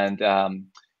 And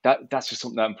that's just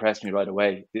something that impressed me right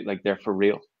away. Like, they're for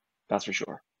real. That's for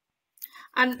sure.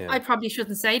 And I probably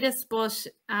shouldn't say this, but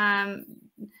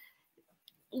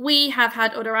we have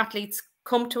had other athletes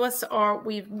come to us, or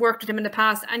we've worked with them in the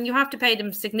past, and you have to pay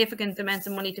them significant amounts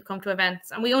of money to come to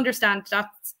events. And we understand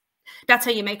that's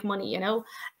how you make money, you know.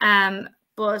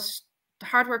 But the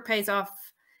hard work pays off,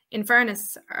 in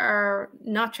fairness, are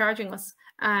not charging us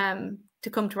to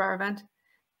come to our event.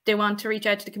 they want to reach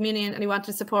out to the community and they want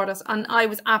to support us. And I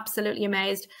was absolutely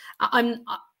amazed. I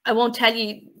won't tell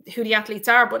you who the athletes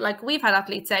are, but like we've had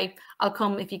athletes say, I'll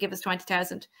come if you give us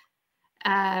 20,000.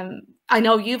 I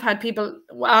know you've had people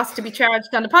asked to be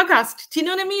charged on the podcast. Do you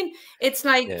know what I mean? It's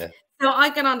like, so I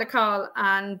got on the call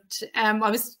and I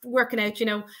was working out, you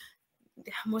know,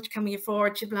 how much can we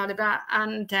afford, blah, blah, blah.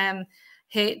 And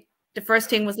hey, the first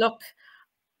thing was, look,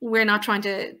 we're not trying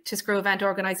to screw event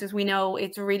organizers. We know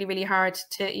it's really, really hard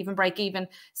to even break even.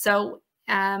 So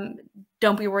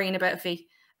don't be worrying about a fee.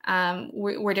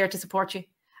 We're there to support you.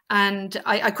 And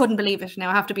I couldn't believe it. Now,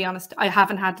 I have to be honest, I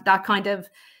haven't had that kind of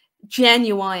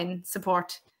genuine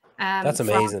support. That's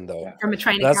amazing though. From a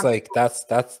training that's camp. like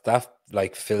that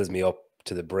like fills me up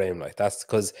to the brim. Like that's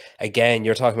because again,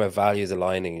 you're talking about values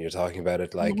aligning and you're talking about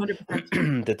it like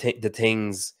the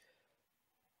things,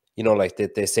 you know, like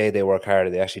they say they work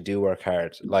hard, they actually do work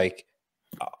hard. Like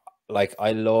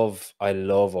I love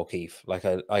O'Keefe. Like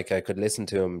I could listen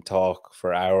to him talk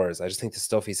for hours. I just think the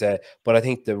stuff he said, but I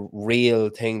think the real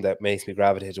thing that makes me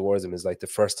gravitate towards him is like the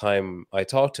first time I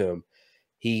talked to him,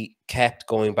 he kept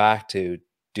going back to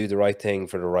do the right thing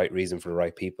for the right reason for the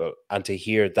right people. And to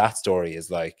hear that story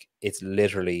is like, it's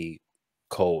literally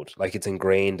code. Like it's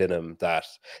ingrained in him that,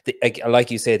 like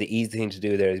you say, the easy thing to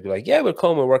do there is be like, yeah, we'll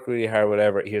come and work really hard,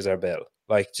 whatever. Here's our bill.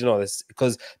 Like, you know, this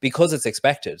because it's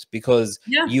expected, because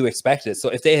you expect it. So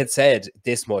if they had said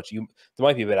this much, there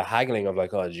might be a bit of haggling of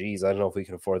like, oh, geez, I don't know if we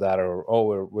can afford that, or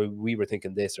oh, we were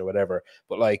thinking this or whatever.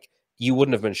 But like, you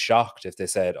wouldn't have been shocked if they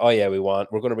said, oh yeah, we're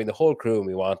going to bring the whole crew and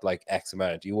we want like X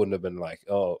amount. You wouldn't have been like,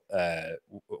 oh,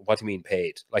 what do you mean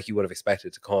paid? Like you would have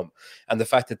expected to come. And the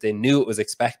fact that they knew it was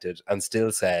expected and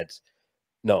still said,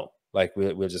 no, like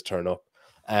we'll just turn up.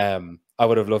 I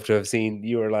would have loved to have seen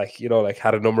you were like, you know, like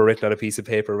had a number written on a piece of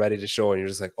paper ready to show, and you're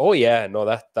just like, oh yeah, no,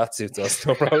 that suits us.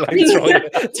 No problem. Like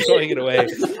throwing it away.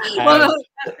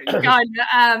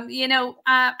 You know,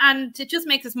 and it just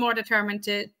makes us more determined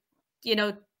to, you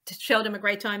know, to show them a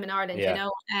great time in Ireland, you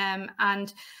know,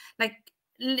 and like,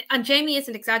 and Jamie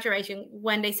isn't exaggerating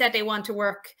when they said they want to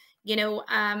work, you know,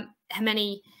 how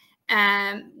many,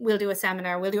 we'll do a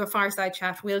seminar, we'll do a fireside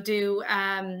chat, we'll do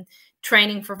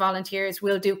training for volunteers,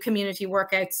 we'll do community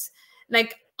workouts.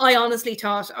 Like, I honestly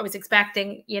thought, I was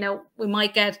expecting, you know, we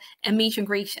might get a meet and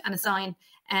greet and a sign.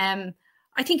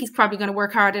 I think he's probably going to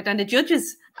work harder than the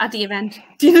judges at the event.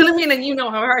 Do you know what I mean? And you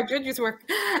know how hard judges work.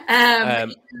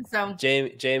 So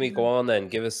Jamie, go on then.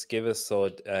 Give us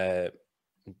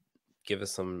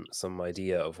some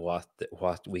idea of what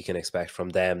we can expect from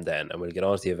them then, and we'll get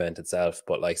on to the event itself.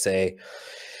 But like, say,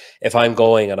 if I'm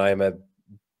going and I'm a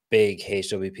big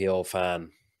HWPO fan,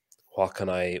 what can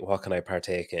I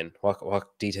partake in? What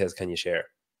details can you share?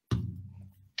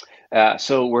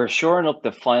 So we're shoring up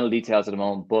the final details at the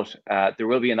moment, but there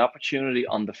will be an opportunity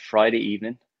on the Friday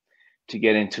evening to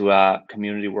get into a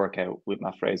community workout with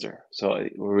Matt Fraser. So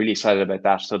we're really excited about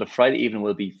that. So the Friday evening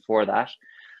will be for that.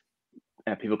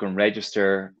 People can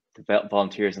register, the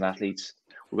volunteers and athletes.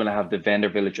 We're going to have the vendor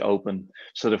village open.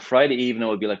 So the Friday evening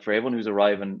will be like for everyone who's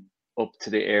arriving up to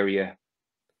the area,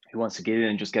 who wants to get in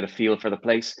and just get a feel for the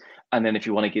place. And then if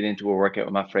you want to get into a workout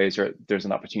with Matt Fraser, there's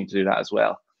an opportunity to do that as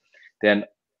well. Then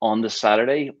on the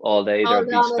Saturday, all day, there'll be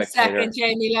spectator. Hold on a second,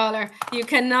 Jamie Lawler. You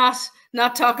cannot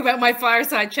not talk about my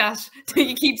fireside chat.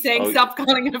 You keep saying, stop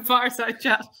calling it a fireside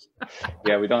chat.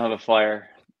 Yeah, we don't have a fire.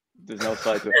 There's no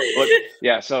side to it. But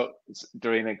yeah, so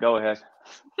Darina, go ahead.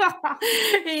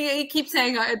 he keeps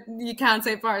saying you can't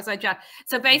say fireside chat.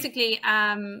 So basically,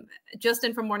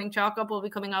 Justin from Morning Chalk Up will be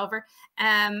coming over,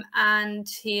 and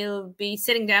he'll be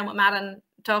sitting down with Matt and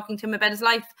talking to him about his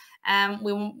life.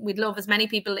 We'd love as many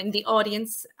people in the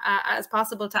audience as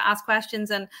possible to ask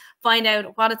questions and find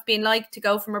out what it's been like to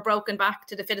go from a broken back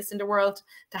to the fittest in the world,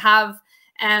 to have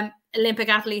Olympic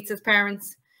athletes as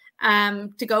parents,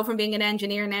 to go from being an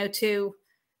engineer now to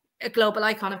a global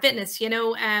icon of fitness, you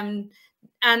know. And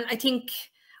I think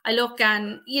I look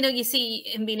and, you know, you see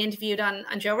him being interviewed on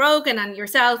Joe Rogan and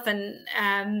yourself and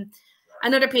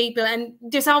other people, and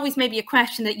there's always maybe a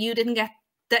question that you didn't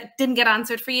get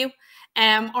answered for you,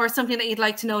 or something that you'd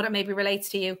like to know that maybe relates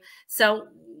to you. So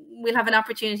we'll have an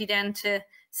opportunity then to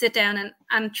sit down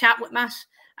and chat with Matt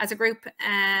as a group,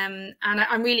 and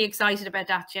I'm really excited about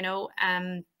that, you know.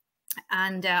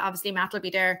 And obviously Matt will be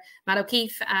there, Matt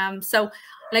O'Keefe. So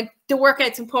like, the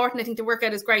workout's important. I think the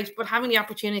workout is great, but having the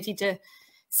opportunity to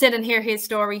sit and hear his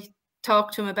story,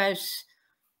 talk to him about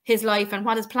his life and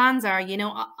what his plans are, you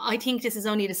know, I think this is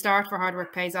only the start for Hard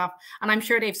Work Pays Off. And I'm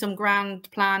sure they have some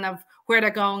grand plan of where they're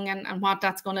going and what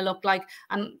that's going to look like.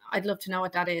 And I'd love to know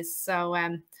what that is. So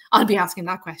I'll be asking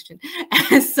that question.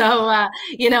 So,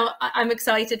 you know, I'm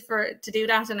excited to do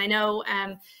that. And I know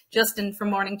Justin from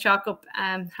Morning Chalk Up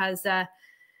has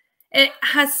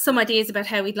some ideas about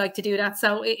how we'd like to do that.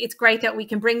 So it's great that we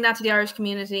can bring that to the Irish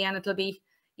community, and it'll be,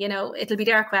 you know, it'll be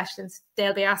their questions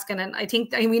they'll be asking. And I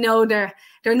think we know they're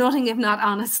nothing if not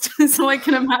honest. So I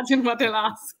can imagine what they'll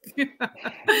ask.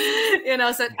 You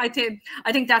know, so I think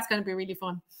that's going to be really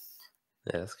fun.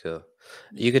 Yeah, that's cool.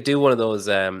 You could do one of those,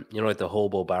 you know, like the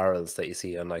hobo barrels that you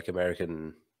see on like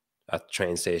at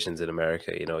train stations in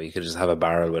America. You know, you could just have a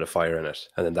barrel with a fire in it,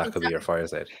 and then that could be your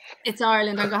fireside. It's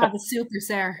Ireland. I'm gonna have a super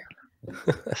sir.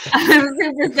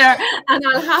 And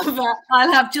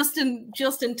I'll have Justin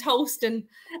toasting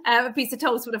a piece of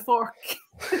toast with a fork.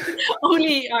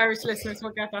 Only Irish listeners will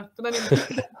get that. But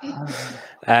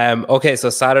anyway. Okay,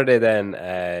 so Saturday then,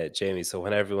 Jamie. So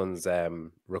when everyone's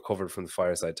recovered from the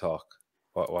fireside talk,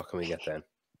 what can we get then?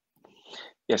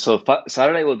 Yeah, so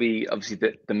Saturday will be obviously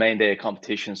the main day of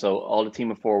competition. So all the team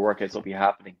of 4 workouts will be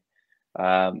happening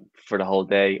for the whole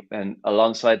day, and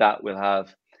alongside that we'll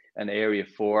have an area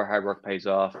 4 hard work pays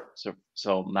off.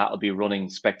 So Matt will be running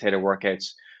spectator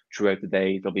workouts throughout the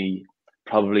day. There'll be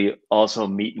probably also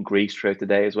meet and greets throughout the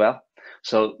day as well.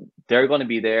 So they're going to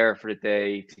be there for the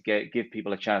day to give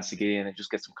people a chance to get in and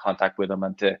just get some contact with them,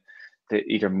 and to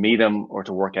either meet them or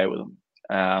to work out with them.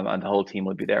 And the whole team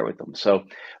will be there with them. So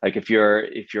like if you're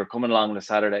coming along on a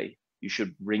Saturday, you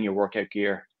should bring your workout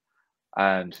gear.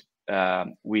 And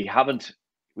we haven't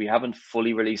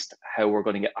fully released how we're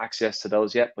going to get access to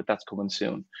those yet, but that's coming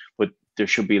soon. But there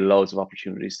should be loads of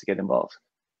opportunities to get involved.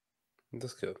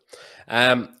 That's cool.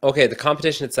 Okay, the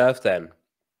competition itself then.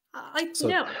 One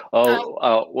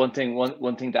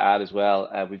thing to add as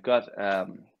well. We've got so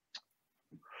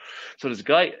there's a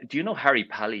guy. Do you know Harry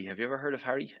Pally? Have you ever heard of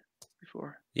Harry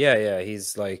before? Yeah. He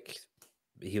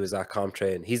was at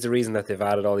CompTrain. He's the reason that they've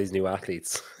added all these new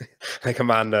athletes, like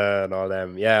Amanda and all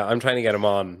them. Yeah, I'm trying to get him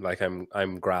on. Like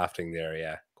I'm grafting there.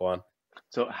 Yeah, go on.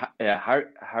 So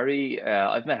Harry,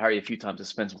 I've met Harry a few times. I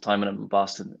spent some time with him in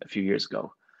Boston a few years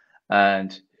ago,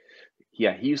 and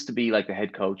yeah, he used to be like the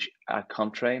head coach at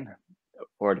CompTrain,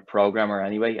 or the programmer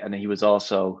anyway, and he was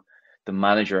also the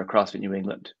manager at CrossFit New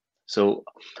England. So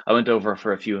I went over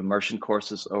for a few immersion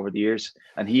courses over the years,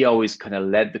 and he always kind of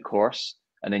led the course,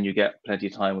 and then you get plenty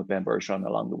of time with Ben Bergeron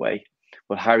along the way.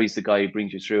 But Harry's the guy who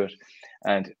brings you through it,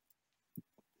 and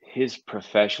his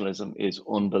professionalism is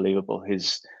unbelievable.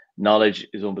 His knowledge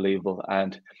is unbelievable.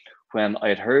 And when I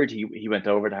had heard he went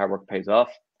over to Hard Work Pays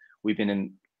Off, we've been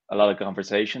in a lot of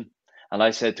conversation, and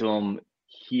I said to him,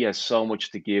 he has so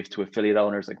much to give to affiliate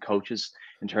owners and coaches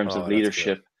in terms of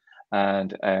leadership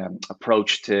and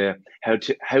approach to how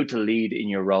to lead in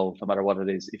your role, no matter what it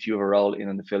is. If you have a role in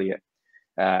an affiliate,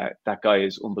 that guy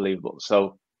is unbelievable.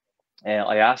 So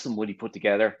I asked him, would he put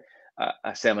together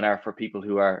a seminar for people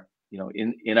who are, you know,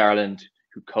 in Ireland,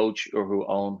 who coach or who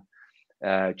own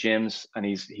gyms, and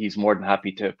he's more than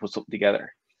happy to put something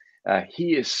together.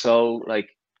 He is so like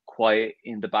quiet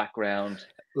in the background.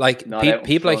 Like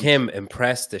people like him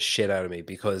impress the shit out of me,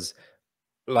 because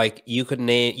like you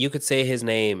could say his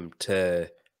name to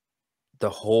the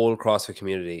whole CrossFit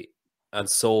community, and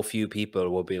so few people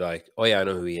will be like, oh yeah, I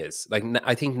know who he is. Like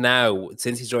I think now,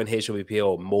 since he's joined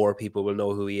HWPO, more people will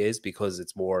know who he is, because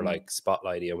it's more like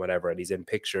spotlighty and whatever, and he's in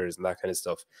pictures and that kind of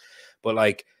stuff. But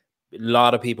like a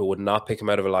lot of people would not pick him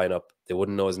out of a lineup. They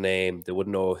wouldn't know his name. They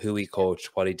wouldn't know who he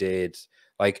coached, what he did.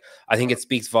 Like, I think it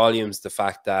speaks volumes, the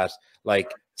fact that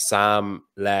like Sam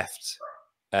left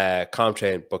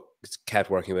CompTrain but kept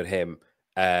working with him.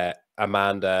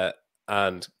 Amanda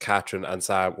and Catherine and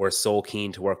Sam were so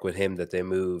keen to work with him that they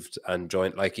moved and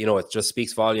joined. Like, you know, it just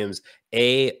speaks volumes,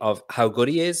 of how good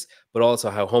he is, but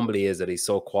also how humble he is, that he's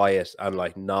so quiet and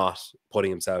like not putting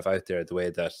himself out there the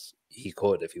way that he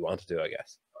could if he wanted to, I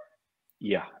guess.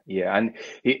 Yeah, and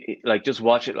he like, just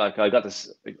watch it. Like I got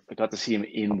to see him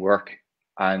in work,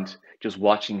 and just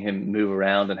watching him move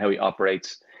around and how he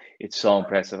operates, it's so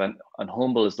impressive. And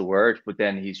humble is the word, but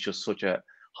then he's just such a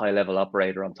high level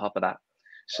operator on top of that.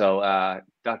 So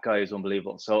that guy is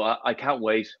unbelievable. So I can't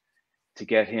wait to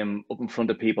get him up in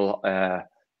front of people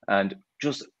and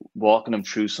just walking them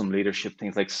through some leadership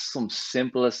things, like some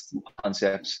simplest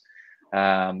concepts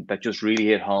that just really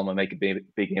hit home and make a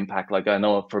big impact. Like I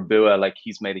know for Bua, like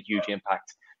he's made a huge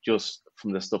impact just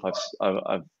from the stuff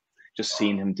I've just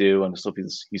seen him do and the stuff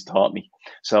he's taught me.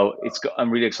 So I'm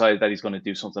really excited that he's going to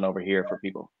do something over here for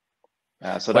people.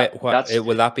 So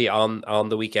will that be on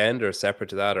the weekend or separate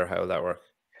to that, or how will that work?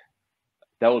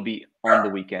 That will be on the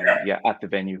weekend, yeah, at the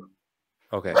venue.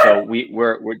 Okay. So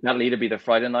we're that'll either be the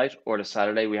Friday night or the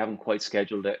Saturday. We haven't quite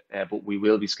scheduled it, but we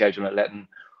will be scheduling it, letting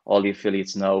all the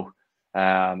affiliates know,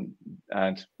 and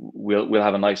we'll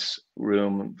have a nice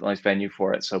room, nice venue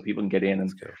for it, so people can get in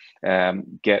and cool.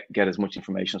 Get as much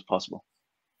information as possible.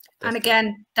 And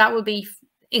again, that will be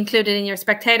included in your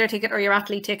spectator ticket or your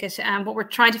athlete ticket. What we're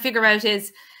trying to figure out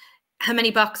is how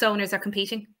many box owners are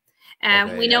competing.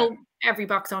 We know every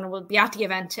box owner will be at the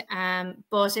event,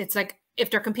 but it's like, if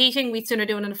they're competing, we'd sooner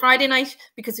do it on a Friday night,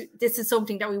 because this is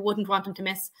something that we wouldn't want them to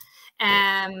miss.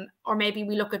 Or maybe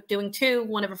we look at doing two,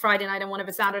 one of a Friday night and one of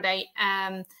a Saturday.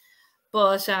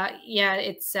 But yeah,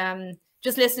 it's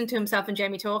just listening to himself and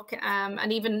Jamie talk.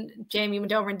 And even Jamie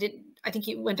went over and I think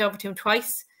he went over to him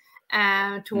twice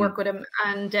to work with him.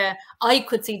 And I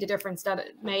could see the difference that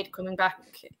it made coming back,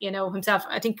 himself.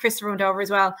 I think Christopher went over as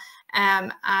well.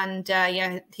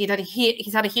 Yeah, he's had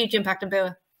a huge impact on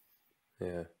Bua.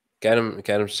 Yeah. Get him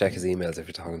to check his emails if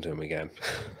you're talking to him again.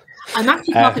 I'm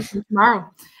actually talking to him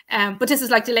tomorrow. But this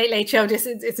is like the Late Late Show.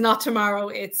 It's not tomorrow.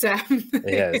 It's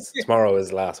yes, tomorrow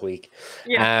is last week.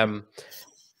 Yeah.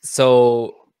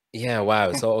 So yeah,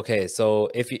 wow. So okay, so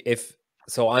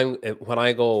when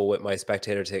I go with my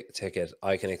spectator ticket,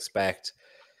 I can expect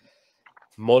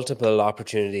multiple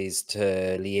opportunities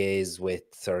to liaise with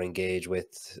or engage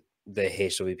with the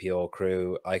HWPO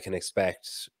crew. I can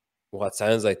expect what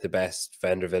sounds like the best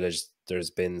vendor village there's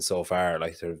been so far,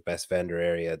 like the best vendor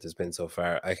area there's been so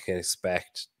far. I can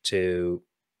expect to,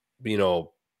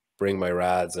 bring my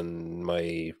rads and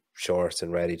my shorts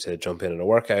and ready to jump in a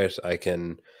workout. I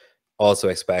can also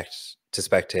expect to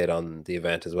spectate on the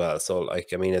event as well. So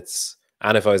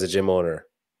and if I was a gym owner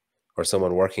or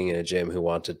someone working in a gym who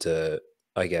wanted to,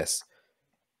 I guess,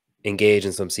 engage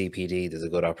in some CPD, there's a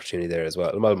good opportunity there as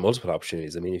well. Multiple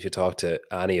opportunities. I mean, if you talk to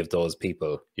any of those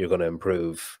people, you're going to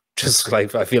improve. Just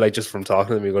like, I feel like just from talking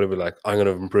to them, you're going to be like, I'm going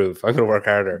to improve. I'm going to work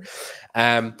harder.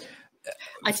 I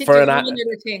think there's one other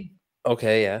thing.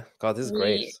 Okay, yeah. God, this is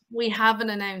great. We haven't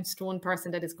announced one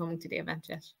person that is coming to the event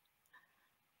yet.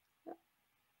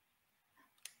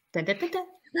 Da, da, da, da.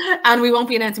 And we won't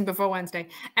be announcing before Wednesday.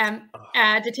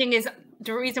 The thing is,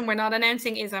 the reason we're not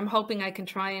announcing is I'm hoping I can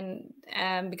try and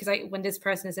because when this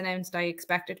person is announced, I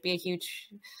expect it to be a huge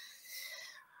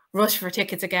rush for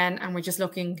tickets again, and we're just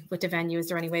looking with the venue, is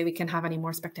there any way we can have any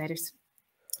more spectators?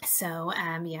 So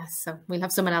so we'll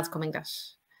have someone else coming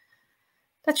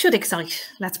that should excite,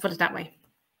 let's put it that way.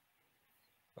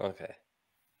 Okay.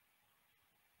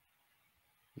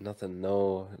 Nothing,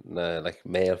 no, like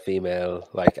male, female,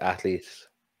 like athlete,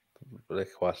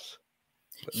 like what?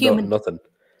 Human. No, nothing.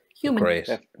 Human. Great.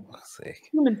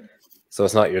 Human. So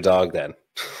it's not your dog then.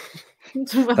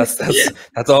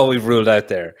 that's all we've ruled out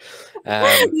there.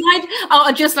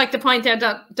 I'd just like to point out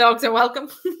that dogs are welcome.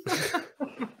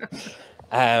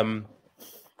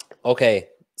 Okay,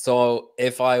 so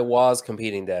if I was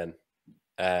competing then,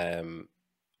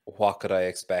 what could I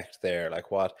expect there? Like,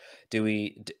 what do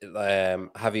we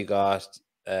have you got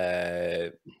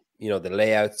the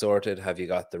layout sorted? Have you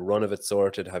got the run of it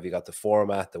sorted? Have you got the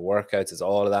format, the workouts? Is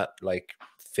all of that like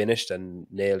finished and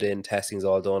nailed in? Testing's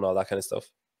all done, all that kind of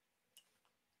stuff?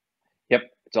 Yep,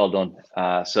 it's all done.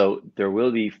 So there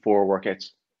will be 4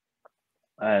 workouts,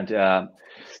 and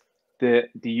the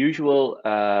usual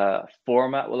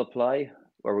format will apply,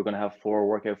 where we're going to have 4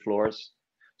 workout floors.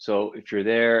 So if you're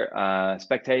there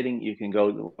spectating, you can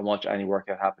go and watch any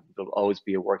workout happen. There'll always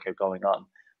be a workout going on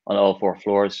all 4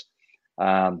 floors.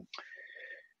 And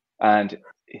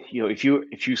if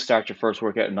you start your first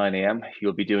workout at 9 a.m.,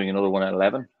 you'll be doing another one at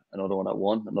 11, another one at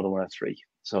 1, another one at 3.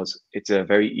 So it's a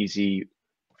very easy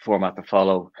format to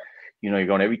follow. You're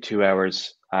going every 2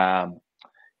 hours.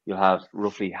 You'll have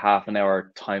roughly half an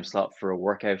hour time slot for a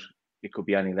workout. It could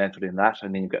be any length within that,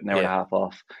 and then you've got an hour and a half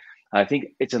off. And I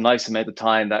think it's a nice amount of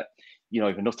time that you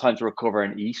have enough time to recover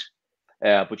and eat,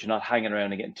 but you're not hanging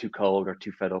around and getting too cold or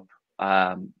too fed up.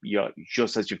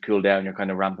 Just as you've cooled down, you're kind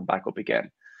of ramping back up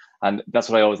again. And that's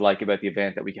what I always like about the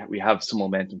event, that we have some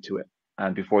momentum to it.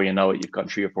 And before you know it, you've gone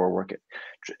 3 or 4 workouts,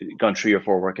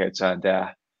 and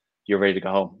you're ready to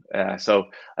go home. So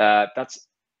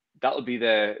that'll be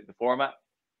the format.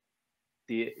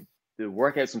 The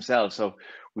workouts themselves. So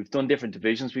we've done different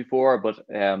divisions before, but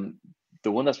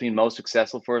the one that's been most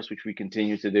successful for us, which we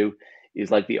continue to do,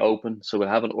 is like the open. So we'll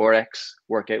have an RX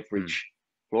workout for each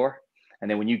floor, and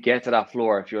then when you get to that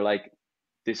floor, if you're like,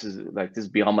 this is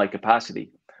beyond my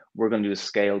capacity, we're going to do a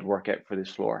scaled workout for this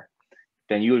floor.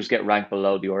 Then you'll just get ranked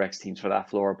below the RX teams for that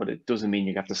floor, but it doesn't mean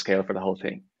you have to scale for the whole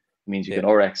thing. It means you can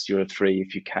RX 0 to 3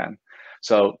 if you can.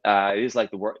 So it is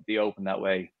like the open that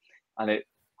way, and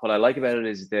what I like about it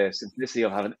is the simplicity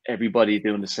of having everybody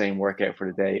doing the same workout for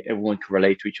the day. Everyone can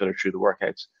relate to each other through the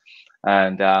workouts.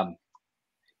 And,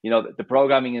 you know, the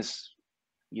programming is,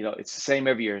 you know, it's the same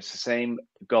every year. It's the same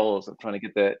goals of trying to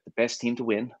get the best team to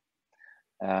win.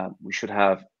 We should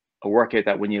have a workout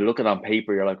that when you look at it on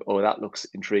paper, you're like, oh, that looks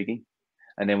intriguing.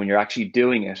 And then when you're actually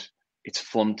doing it, it's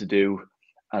fun to do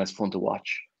and it's fun to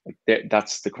watch. Like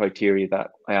that's the criteria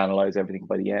that I analyze everything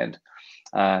by the end.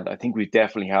 And I think we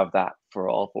definitely have that for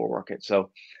all 4 workouts.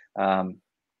 So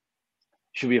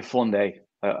should be a fun day.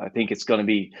 I think it's going to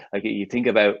be like, you think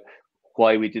about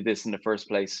why we did this in the first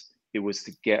place. It was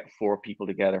to get 4 people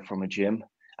together from a gym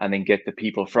and then get the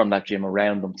people from that gym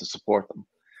around them to support them.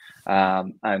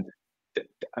 And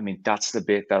I mean, that's the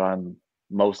bit that I'm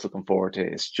most looking forward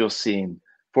to, is just seeing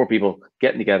 4 people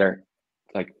getting together,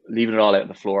 like leaving it all out on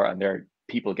the floor, and there are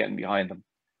people getting behind them.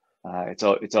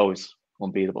 It's always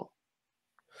unbeatable.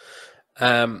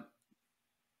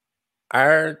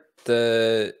 Are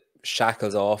the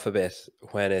shackles off a bit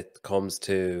when it comes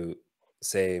to,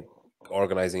 say,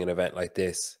 organizing an event like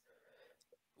this?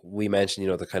 We mentioned, you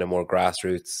know, the kind of more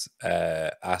grassroots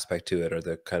aspect to it, or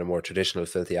the kind of more traditional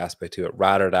filthy aspect to it,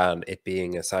 rather than it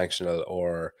being a sanctional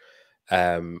or,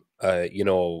 you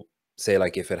know, say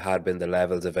like if it had been the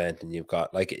levels event and you've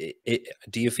got like,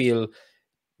 do you feel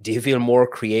more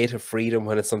creative freedom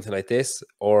when it's something like this,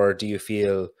 or do you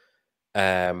feel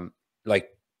like,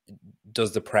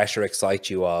 does the pressure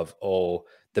excite you of, oh,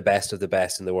 the best of the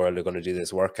best in the world are going to do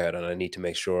this workout and I need to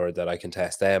make sure that I can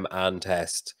test them and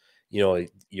test, you know,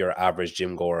 your average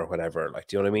gym goer or whatever? Like,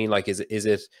 do you know what I mean? Like, is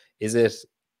it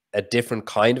a different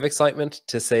kind of excitement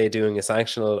to, say, doing a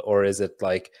sanctional, or is it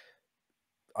like,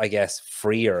 I guess,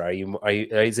 freer?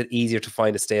 Is it easier to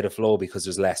find a state of flow because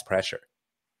there's less pressure?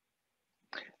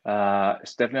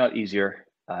 It's definitely not easier.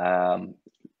 But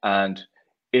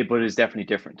it's definitely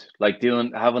different. Like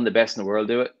having the best in the world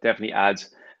do it definitely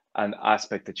adds an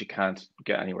aspect that you can't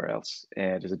get anywhere else.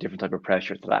 There's a different type of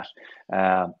pressure to that.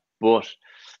 But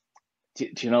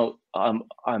you know, I'm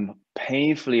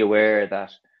painfully aware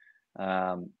that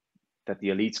that the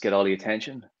elites get all the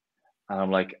attention, and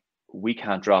I'm like, we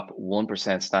can't drop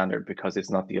 1% standard because it's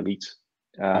not the elites.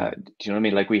 Do you know what I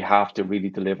mean? Like, we have to really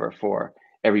deliver for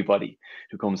everybody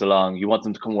who comes along. You want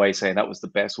them to come away saying that was the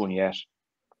best one yet.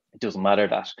 It doesn't matter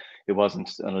that it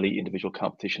wasn't an elite individual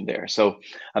competition there. So,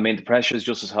 I mean, the pressure is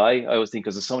just as high. I always think,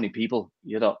 because there's so many people,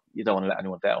 you don't want to let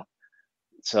anyone down.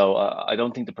 So I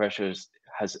don't think the pressure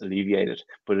has alleviated,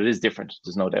 but it is different.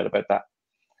 There's no doubt about that.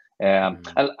 And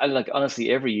like,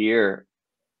 honestly, every year,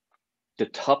 the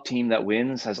top team that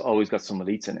wins has always got some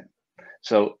elites in it.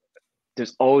 So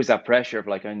there's always that pressure of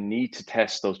like, I need to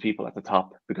test those people at the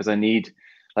top, because I need,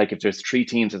 like, if there's 3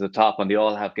 teams at the top and they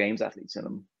all have games athletes in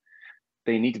them,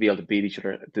 they need to be able to beat each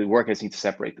other. The workouts need to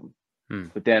separate them.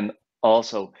 But then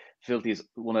also, Filthy is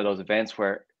one of those events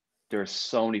where there are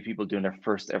so many people doing their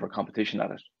first ever competition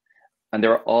at it, and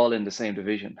they're all in the same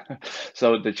division.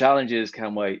 So the challenge is,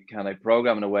 can I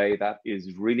program in a way that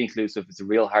is really inclusive? It's a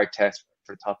real hard test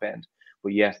for the top end,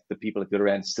 but yet the people at the other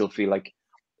end still feel like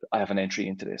I have an entry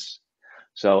into this.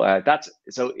 So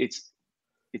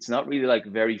it's not really like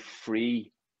very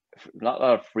free, not a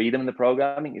lot of freedom in the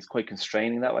programming. It's quite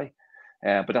constraining that way.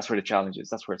 But that's where the challenge is.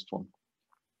 That's where it's fun.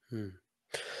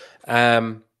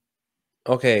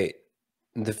 Okay.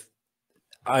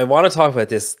 I want to talk about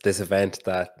this event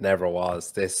that never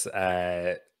was. This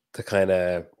the kind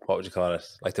of, what would you call it?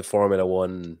 Like the Formula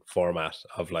 1 format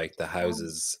of like the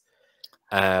houses.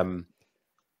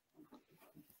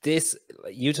 This,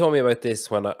 you told me about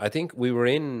this when I think we were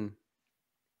in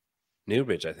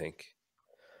Newbridge, I think.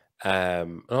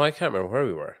 No, I can't remember where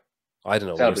we were. I don't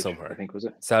know. Selbridge, we were somewhere. I think, was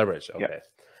it? Selbridge, okay. Yeah.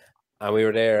 And we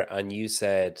were there, and you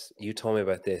told me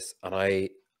about this, and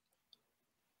I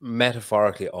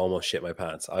metaphorically almost shit my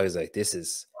pants. I was like, this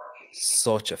is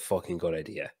such a fucking good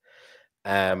idea.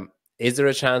 Is there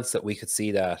a chance that we could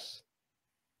see that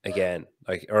again?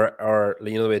 Like, or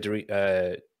you know, the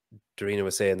way Darina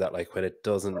was saying that, like, when it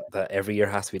doesn't, that every year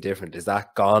has to be different. Is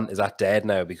that gone? Is that dead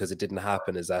now because it didn't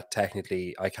happen? Is that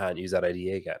technically I can't use that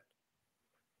idea again?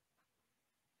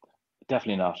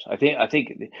 Definitely not. I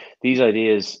think these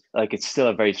ideas, like, it's still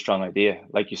a very strong idea.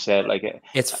 Like you said, like,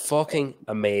 it's fucking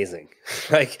amazing.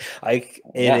 like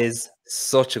it is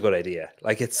such a good idea.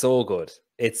 Like, it's so good.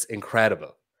 It's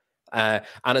incredible. And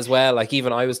as well, like,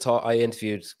 even I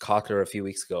interviewed Cochler a few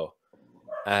weeks ago.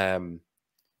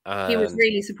 He was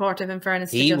really supportive, in fairness.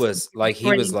 He was like,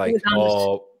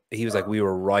 we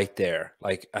were right there.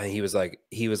 Like, and he was like,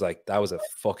 that was a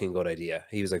fucking good idea.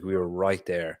 He was like, we were right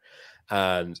there.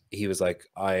 And he was like,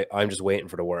 I'm just waiting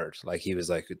for the word. Like, he was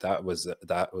like, that was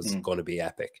going to be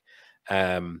epic.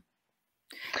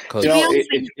 Because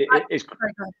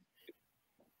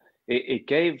it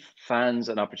gave fans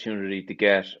an opportunity to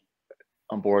get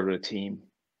on board with a team.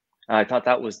 And I thought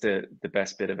that was the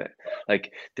best bit of it.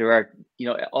 Like there are,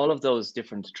 all of those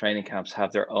different training camps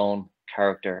have their own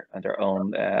character and their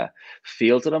own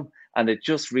feel to them. And it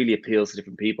just really appeals to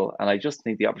different people. And I just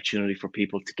think the opportunity for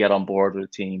people to get on board with a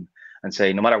team and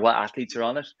say, no matter what athletes are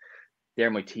on it, they're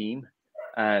my team.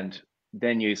 And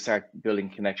then you start building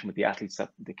connection with the athletes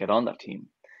that get on that team.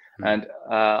 And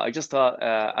I just thought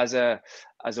as a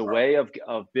way of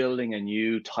building a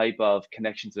new type of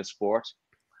connection to the sport,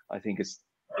 I think it's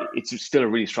still a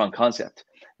really strong concept.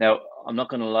 Now, I'm not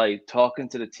going to lie, talking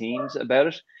to the teams about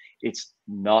it, it's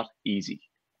not easy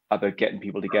about getting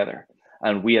people together.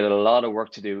 And we had a lot of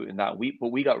work to do in that.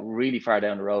 But we got really far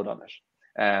down the road on it,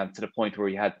 to the point where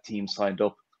we had teams signed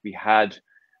up. We had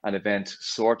an event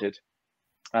sorted.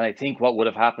 And I think what would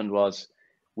have happened was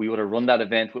we would have run that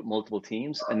event with multiple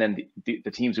teams. And then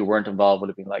the teams who weren't involved would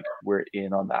have been like, we're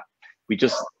in on that. They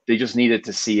just needed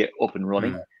to see it up and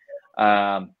running.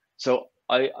 So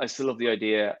I still love the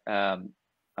idea, and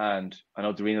I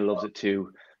know Darina loves it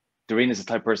too. Darina is the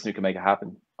type of person who can make it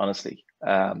happen, honestly.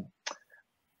 And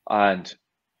I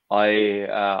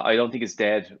don't think it's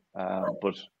dead,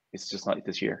 but it's just not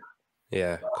this year.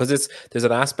 Yeah, because there's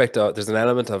an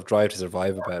element of drive to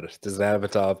survive about it. There's an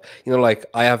element of, like,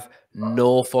 I have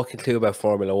no fucking clue about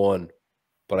Formula One,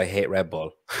 but I hate Red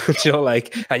Bull. And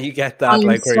you get that,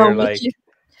 like, where you're like,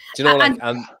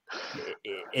 and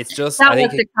it's just, that I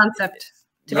think was the concept.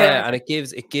 And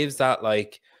it gives that,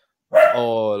 like,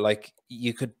 like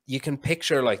you can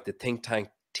picture like the think tank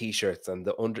t-shirts and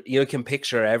you can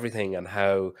picture everything, and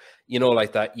how,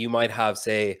 like that you might have,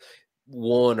 say,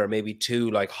 one or maybe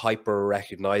two like hyper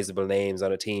recognizable names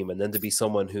on a team, and then to be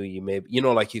someone who you maybe,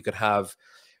 like you could have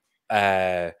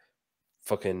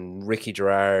fucking Ricky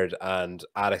Gerard and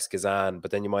Alex Kazan,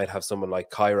 but then you might have someone like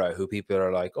Kyra who people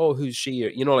are like, oh, who's she?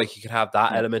 Or, like you could have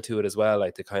that element to it as well,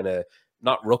 like the kind of,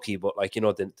 not rookie, but like,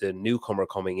 the newcomer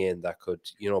coming in that could,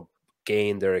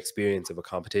 gain their experience of a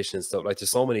competition and stuff. Like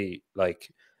there's so many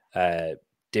like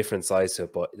different sides to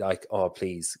it, but like, oh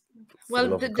please.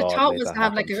 Well, the thought was to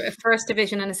have like a first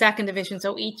division and a second division,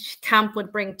 so each camp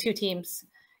would bring two teams,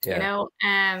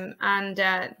 and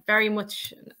very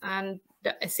much, and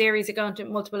a series of going to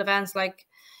multiple events, like,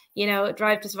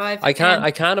 Drive to Survive. I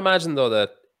can't imagine though that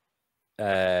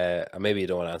maybe you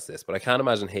don't want to answer this, but I can't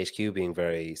imagine HQ being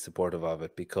very supportive of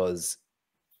it, because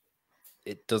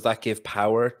does that give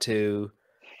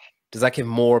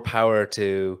more power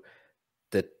to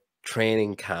the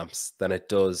training camps than it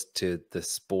does to the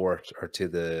sport or to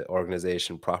the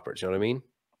organization proper? Do you know what I mean?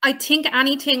 I think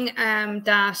anything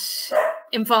that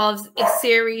involves a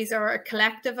series or a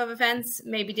collective of events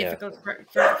may be difficult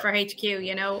for HQ,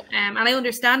 and I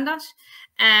understand that.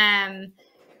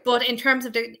 But in terms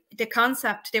of the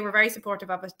concept, they were very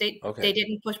supportive of it. They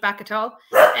didn't push back at all.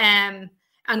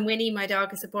 And Winnie, my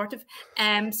dog, is supportive.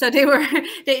 So they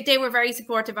were very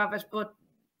supportive of it. But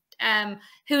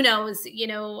who knows,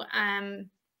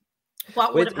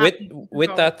 what would have happened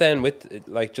with that then, with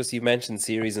like, just you mentioned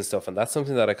series and stuff, and that's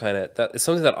something that that is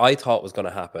something that I thought was going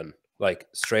to happen like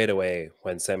straight away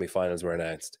when semi-finals were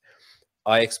announced.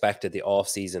 I expected the off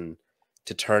season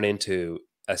to turn into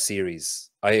a series.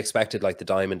 I expected like the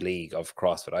Diamond League of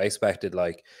CrossFit. I expected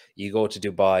like you go to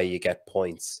Dubai, you get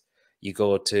points. You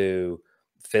go to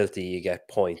Filthy, you get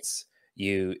points.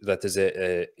 That there's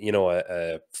a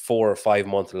 4 or 5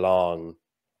 month long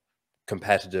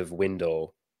competitive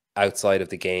window outside of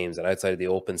the games and outside of the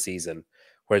open season,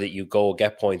 where that you go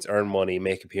get points, earn money,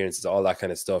 make appearances, all that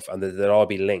kind of stuff, and that they'll all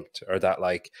be linked, or that,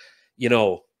 like,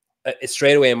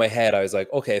 straight away in my head I was like,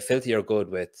 okay, Filthy are good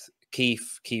with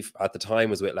Keith at the time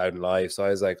was with Loud and Live, so I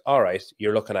was like, all right,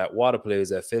 you're looking at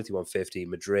Wodapalooza, Filthy150,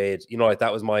 Madrid, like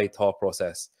that was my thought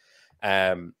process,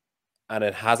 and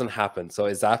it hasn't happened. So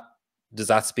does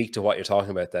that speak to what you're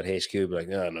talking about, that HQ be like,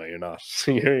 no, you're not,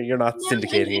 you're not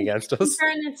syndicating against us? In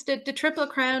fairness, the Triple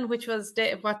Crown, which was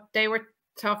what they were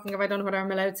talking about, I don't know whether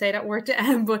I'm allowed to say that word,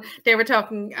 but they were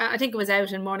talking, I think it was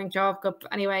out in Morning Job Cup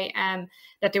anyway,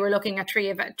 that they were looking at three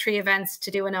events to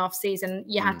do an off season.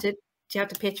 You had to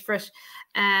pitch for it,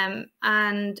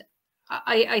 and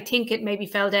I think it maybe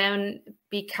fell down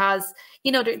because,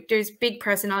 there's big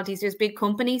personalities, there's big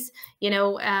companies,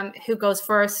 who goes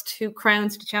first, who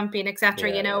crowns the champion,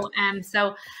 etc.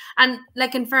 So, and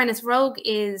like, in fairness, Rogue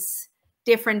is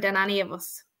different than any of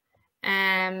us.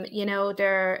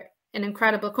 They're an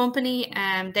incredible company,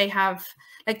 and they have,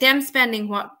 like, them spending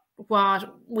what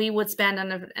we would spend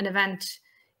on an event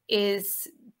is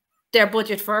their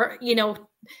budget for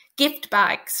gift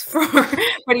bags for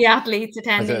the athletes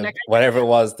attending. Like, whatever it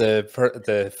was,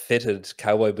 the fitted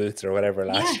cowboy boots or whatever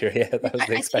last year. Yeah, that was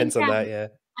the expense on that. Yeah.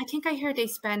 I think I heard they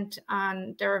spent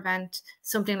on their event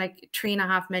something like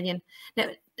 $3.5 million. Now,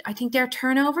 I think their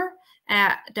turnover,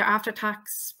 their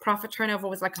after-tax profit turnover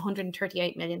was like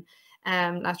 138 million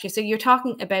last year. So you're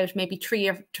talking about maybe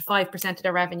 3 to 5% of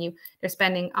their revenue they're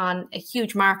spending on a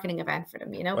huge marketing event for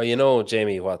them. You know. Well, you know,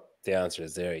 Jamie, what the answer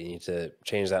is there. You need to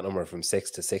change that number from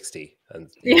 6 to 60,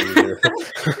 and Yeah.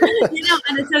 you know,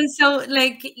 and so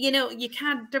like, you know, you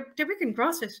can't. They're bigger than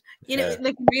CrossFit. You know,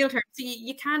 like in real terms, so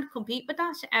you can't compete with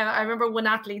that. I remember one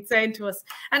athlete saying to us,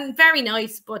 and very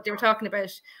nice, but they were talking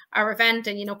about our event,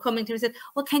 and you know, coming to us, said,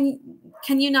 "Well, can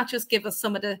you not just give us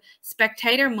some of the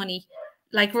spectator money?"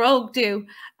 Like Rogue do,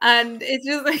 and it's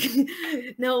just like,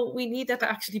 no, we need that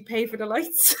to actually pay for the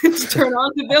lights to turn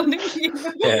on the building. You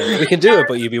know? Yeah, we can do it,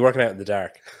 but you'd be working out in the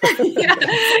dark. Yeah,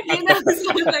 you know,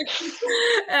 so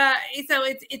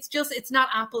it's not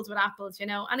apples with apples, you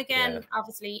know. And again,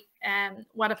 obviously,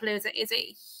 Wodapalooza is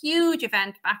a huge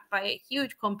event backed by a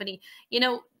huge company. You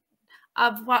know,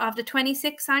 of the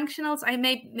 26 sanctionals,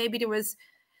 maybe there was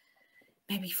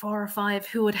maybe 4 or 5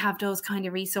 who would have those kind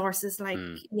of resources, like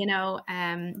you know,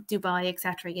 Dubai,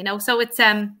 etc. You know, so it's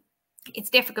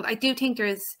difficult. I do think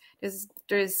there's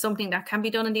something that can be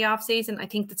done in the off season. I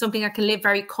think that's something that can live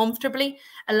very comfortably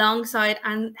alongside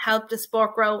and help the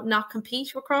sport grow, not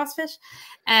compete with CrossFit,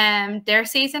 their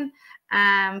season.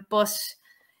 But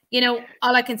you know,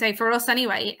 all I can say for us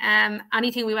anyway,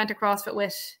 anything we went to CrossFit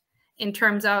with in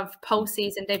terms of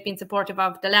postseason, they've been supportive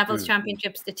of the levels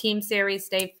championships, the team series.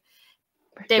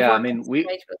 I mean,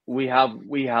 we have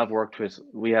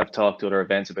talked to other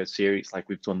events about series, like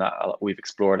we've done that, we've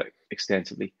explored it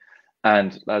extensively,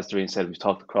 and as Darina said, we've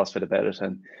talked to CrossFit about it,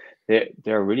 and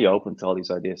they're really open to all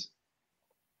these ideas.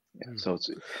 Yeah, so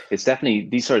it's definitely,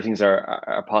 these sort of things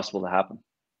are possible to happen.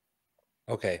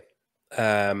 Okay,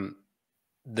 the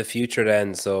future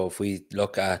then. So if we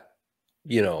look at,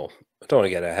 you know, I don't want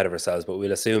to get ahead of ourselves, but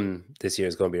we'll assume this year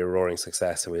is going to be a roaring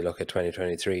success, and we look at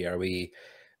 2023. Are we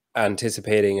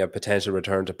anticipating a potential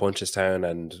return to Punchestown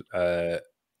and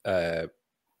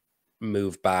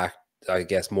move back, I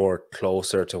guess, more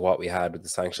closer to what we had with the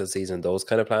sanctioned season? Those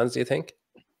kind of plans, do you think?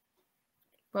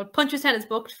 Well, Punchestown is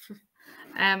booked,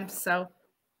 so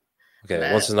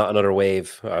okay. Once there's not another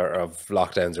wave of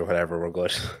lockdowns or whatever, we're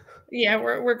good. Yeah,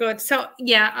 we're good. So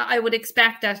yeah, I would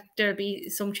expect that there'll be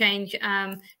some change.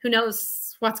 Who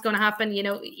knows what's going to happen? You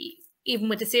know, even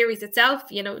with the series itself,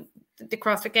 you know, the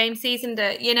CrossFit Games season,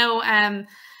 you know,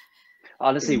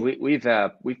 honestly, we've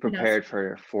prepared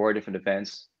for 4 different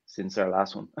events since our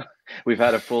last one. We've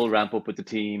had a full ramp up with the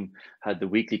team, had the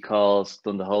weekly calls,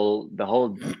 done the whole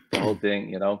thing,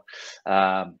 you know.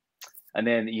 And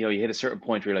then, you know, you hit a certain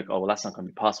point where you're like, oh, well, that's not going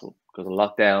to be possible because of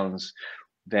lockdowns,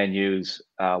 venues,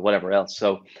 whatever else.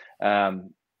 So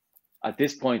at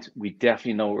this point, we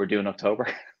definitely know what we're doing in October.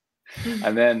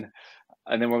 and then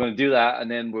we're going to do that,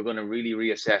 and then we're going to really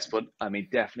reassess. But I mean,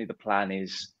 definitely the plan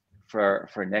is for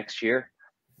next year,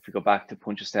 if we go back to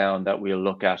Punchestown, that we'll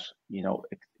look at, you know,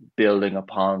 building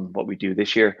upon what we do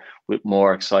this year with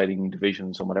more exciting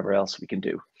divisions and whatever else we can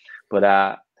do.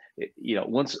 But you know,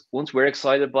 once we're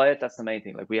excited by it, that's the main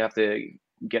thing. Like, we have to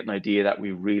get an idea that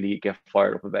we really get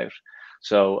fired up about.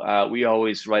 So we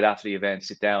always, right after the event,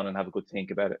 sit down and have a good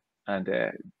think about it and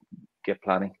get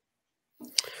planning.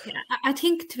 Yeah, I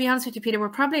think, to be honest with you, Peter, we're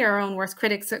probably our own worst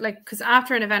critics. Like, because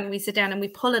after an event, we sit down and we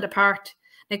pull it apart.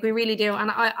 Like, we really do.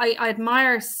 And I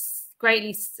admire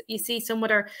greatly, you see some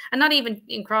other, and not even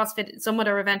in CrossFit, some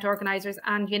other event organizers,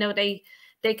 and, you know, they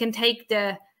can take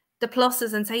the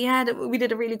pluses and say, yeah, we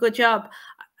did a really good job.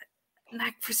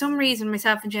 Like, for some reason,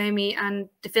 myself and Jamie and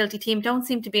the Filthy team don't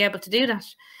seem to be able to do that.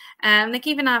 Like,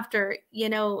 even after, you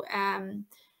know,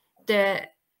 the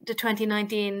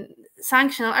 2019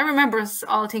 sanctional, I remember us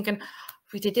all thinking,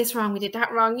 we did this wrong, we did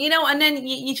that wrong, you know, and then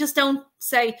you just don't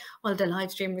say, well, the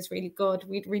live stream was really good,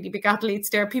 we had really big athletes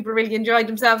there, people really enjoyed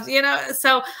themselves, you know.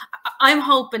 So I'm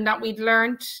hoping that we'd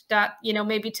learned that, you know,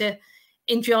 maybe to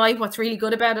enjoy what's really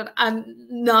good about it and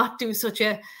not do such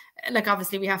a, like,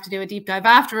 obviously we have to do a deep dive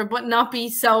after it, but not be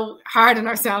so hard on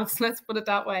ourselves, let's put it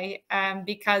that way,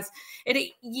 because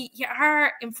you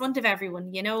are in front of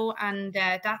everyone, you know, and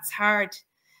that's hard.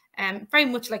 Very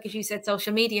much like, as you said,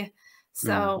 social media.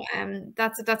 So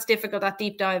that's difficult, that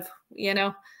deep dive, you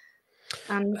know,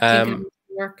 and thinking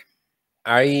work.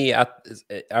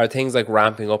 Are things like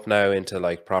ramping up now into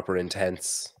like proper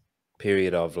intense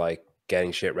period of like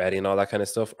getting shit ready and all that kind of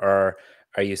stuff, or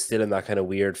are you still in that kind of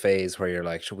weird phase where you're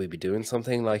like, should we be doing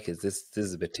something? Like, this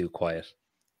is a bit too quiet?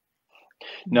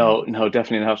 No,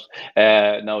 definitely not.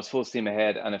 No, it's full steam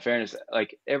ahead. And in fairness,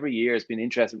 like every year, it's been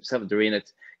interesting. Myself and Darina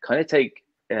kind of take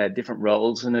different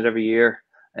roles in it every year.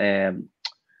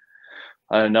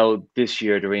 I know this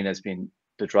year Darina has been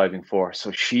the driving force,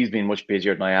 so she's been much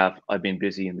busier than I have. I've been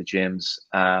busy in the gyms,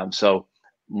 so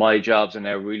my jobs are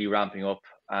now really ramping up,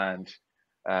 and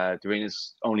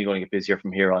Darina's only going to get busier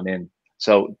from here on in.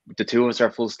 So the two of us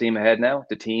are full steam ahead now.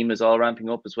 The team is all ramping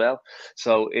up as well.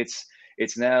 So it's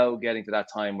now getting to that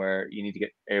time where you need to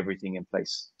get everything in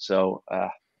place. So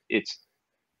it's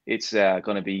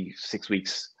going to be 6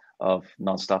 weeks of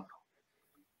nonstop.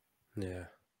 Yeah,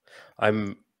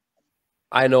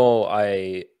 I know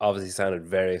I obviously sounded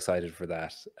very excited for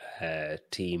that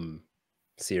team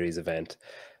series event,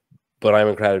 but I'm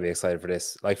incredibly excited for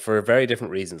this, like for very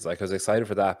different reasons. Like I was excited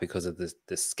for that because of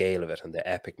the scale of it and the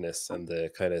epicness and the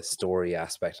kind of story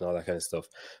aspect and all that kind of stuff.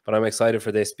 But I'm excited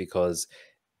for this because,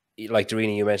 like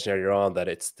Darina, you mentioned earlier on, that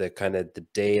it's the kind of the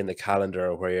day in the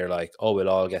calendar where you're like, oh, we'll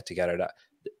all get together. That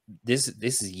this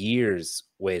is years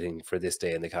waiting for this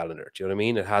day in the calendar. Do you know what I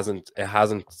mean? It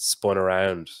hasn't spun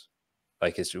around.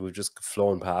 Like we've just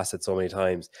flown past it so many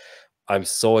times. I'm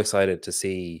so excited to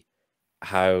see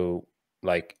how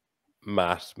like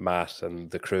Matt and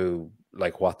the crew,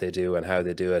 like what they do and how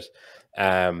they do it.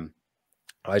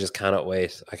 I just cannot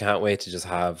wait. I can't wait to just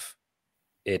have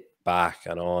it back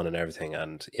and on and everything.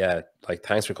 And yeah, like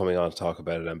thanks for coming on to talk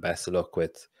about it, and best of luck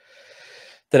with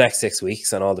the next 6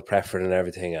 weeks and all the prep for it and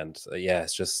everything. And yeah,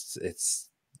 it's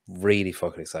really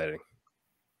fucking exciting.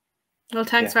 Well,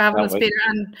 thanks for having us, Peter,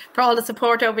 and for all the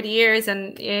support over the years.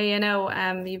 And yeah, you know,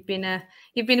 you've been a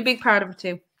big part of it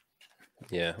too.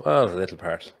 Yeah, well, a little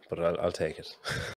part, but I'll take it.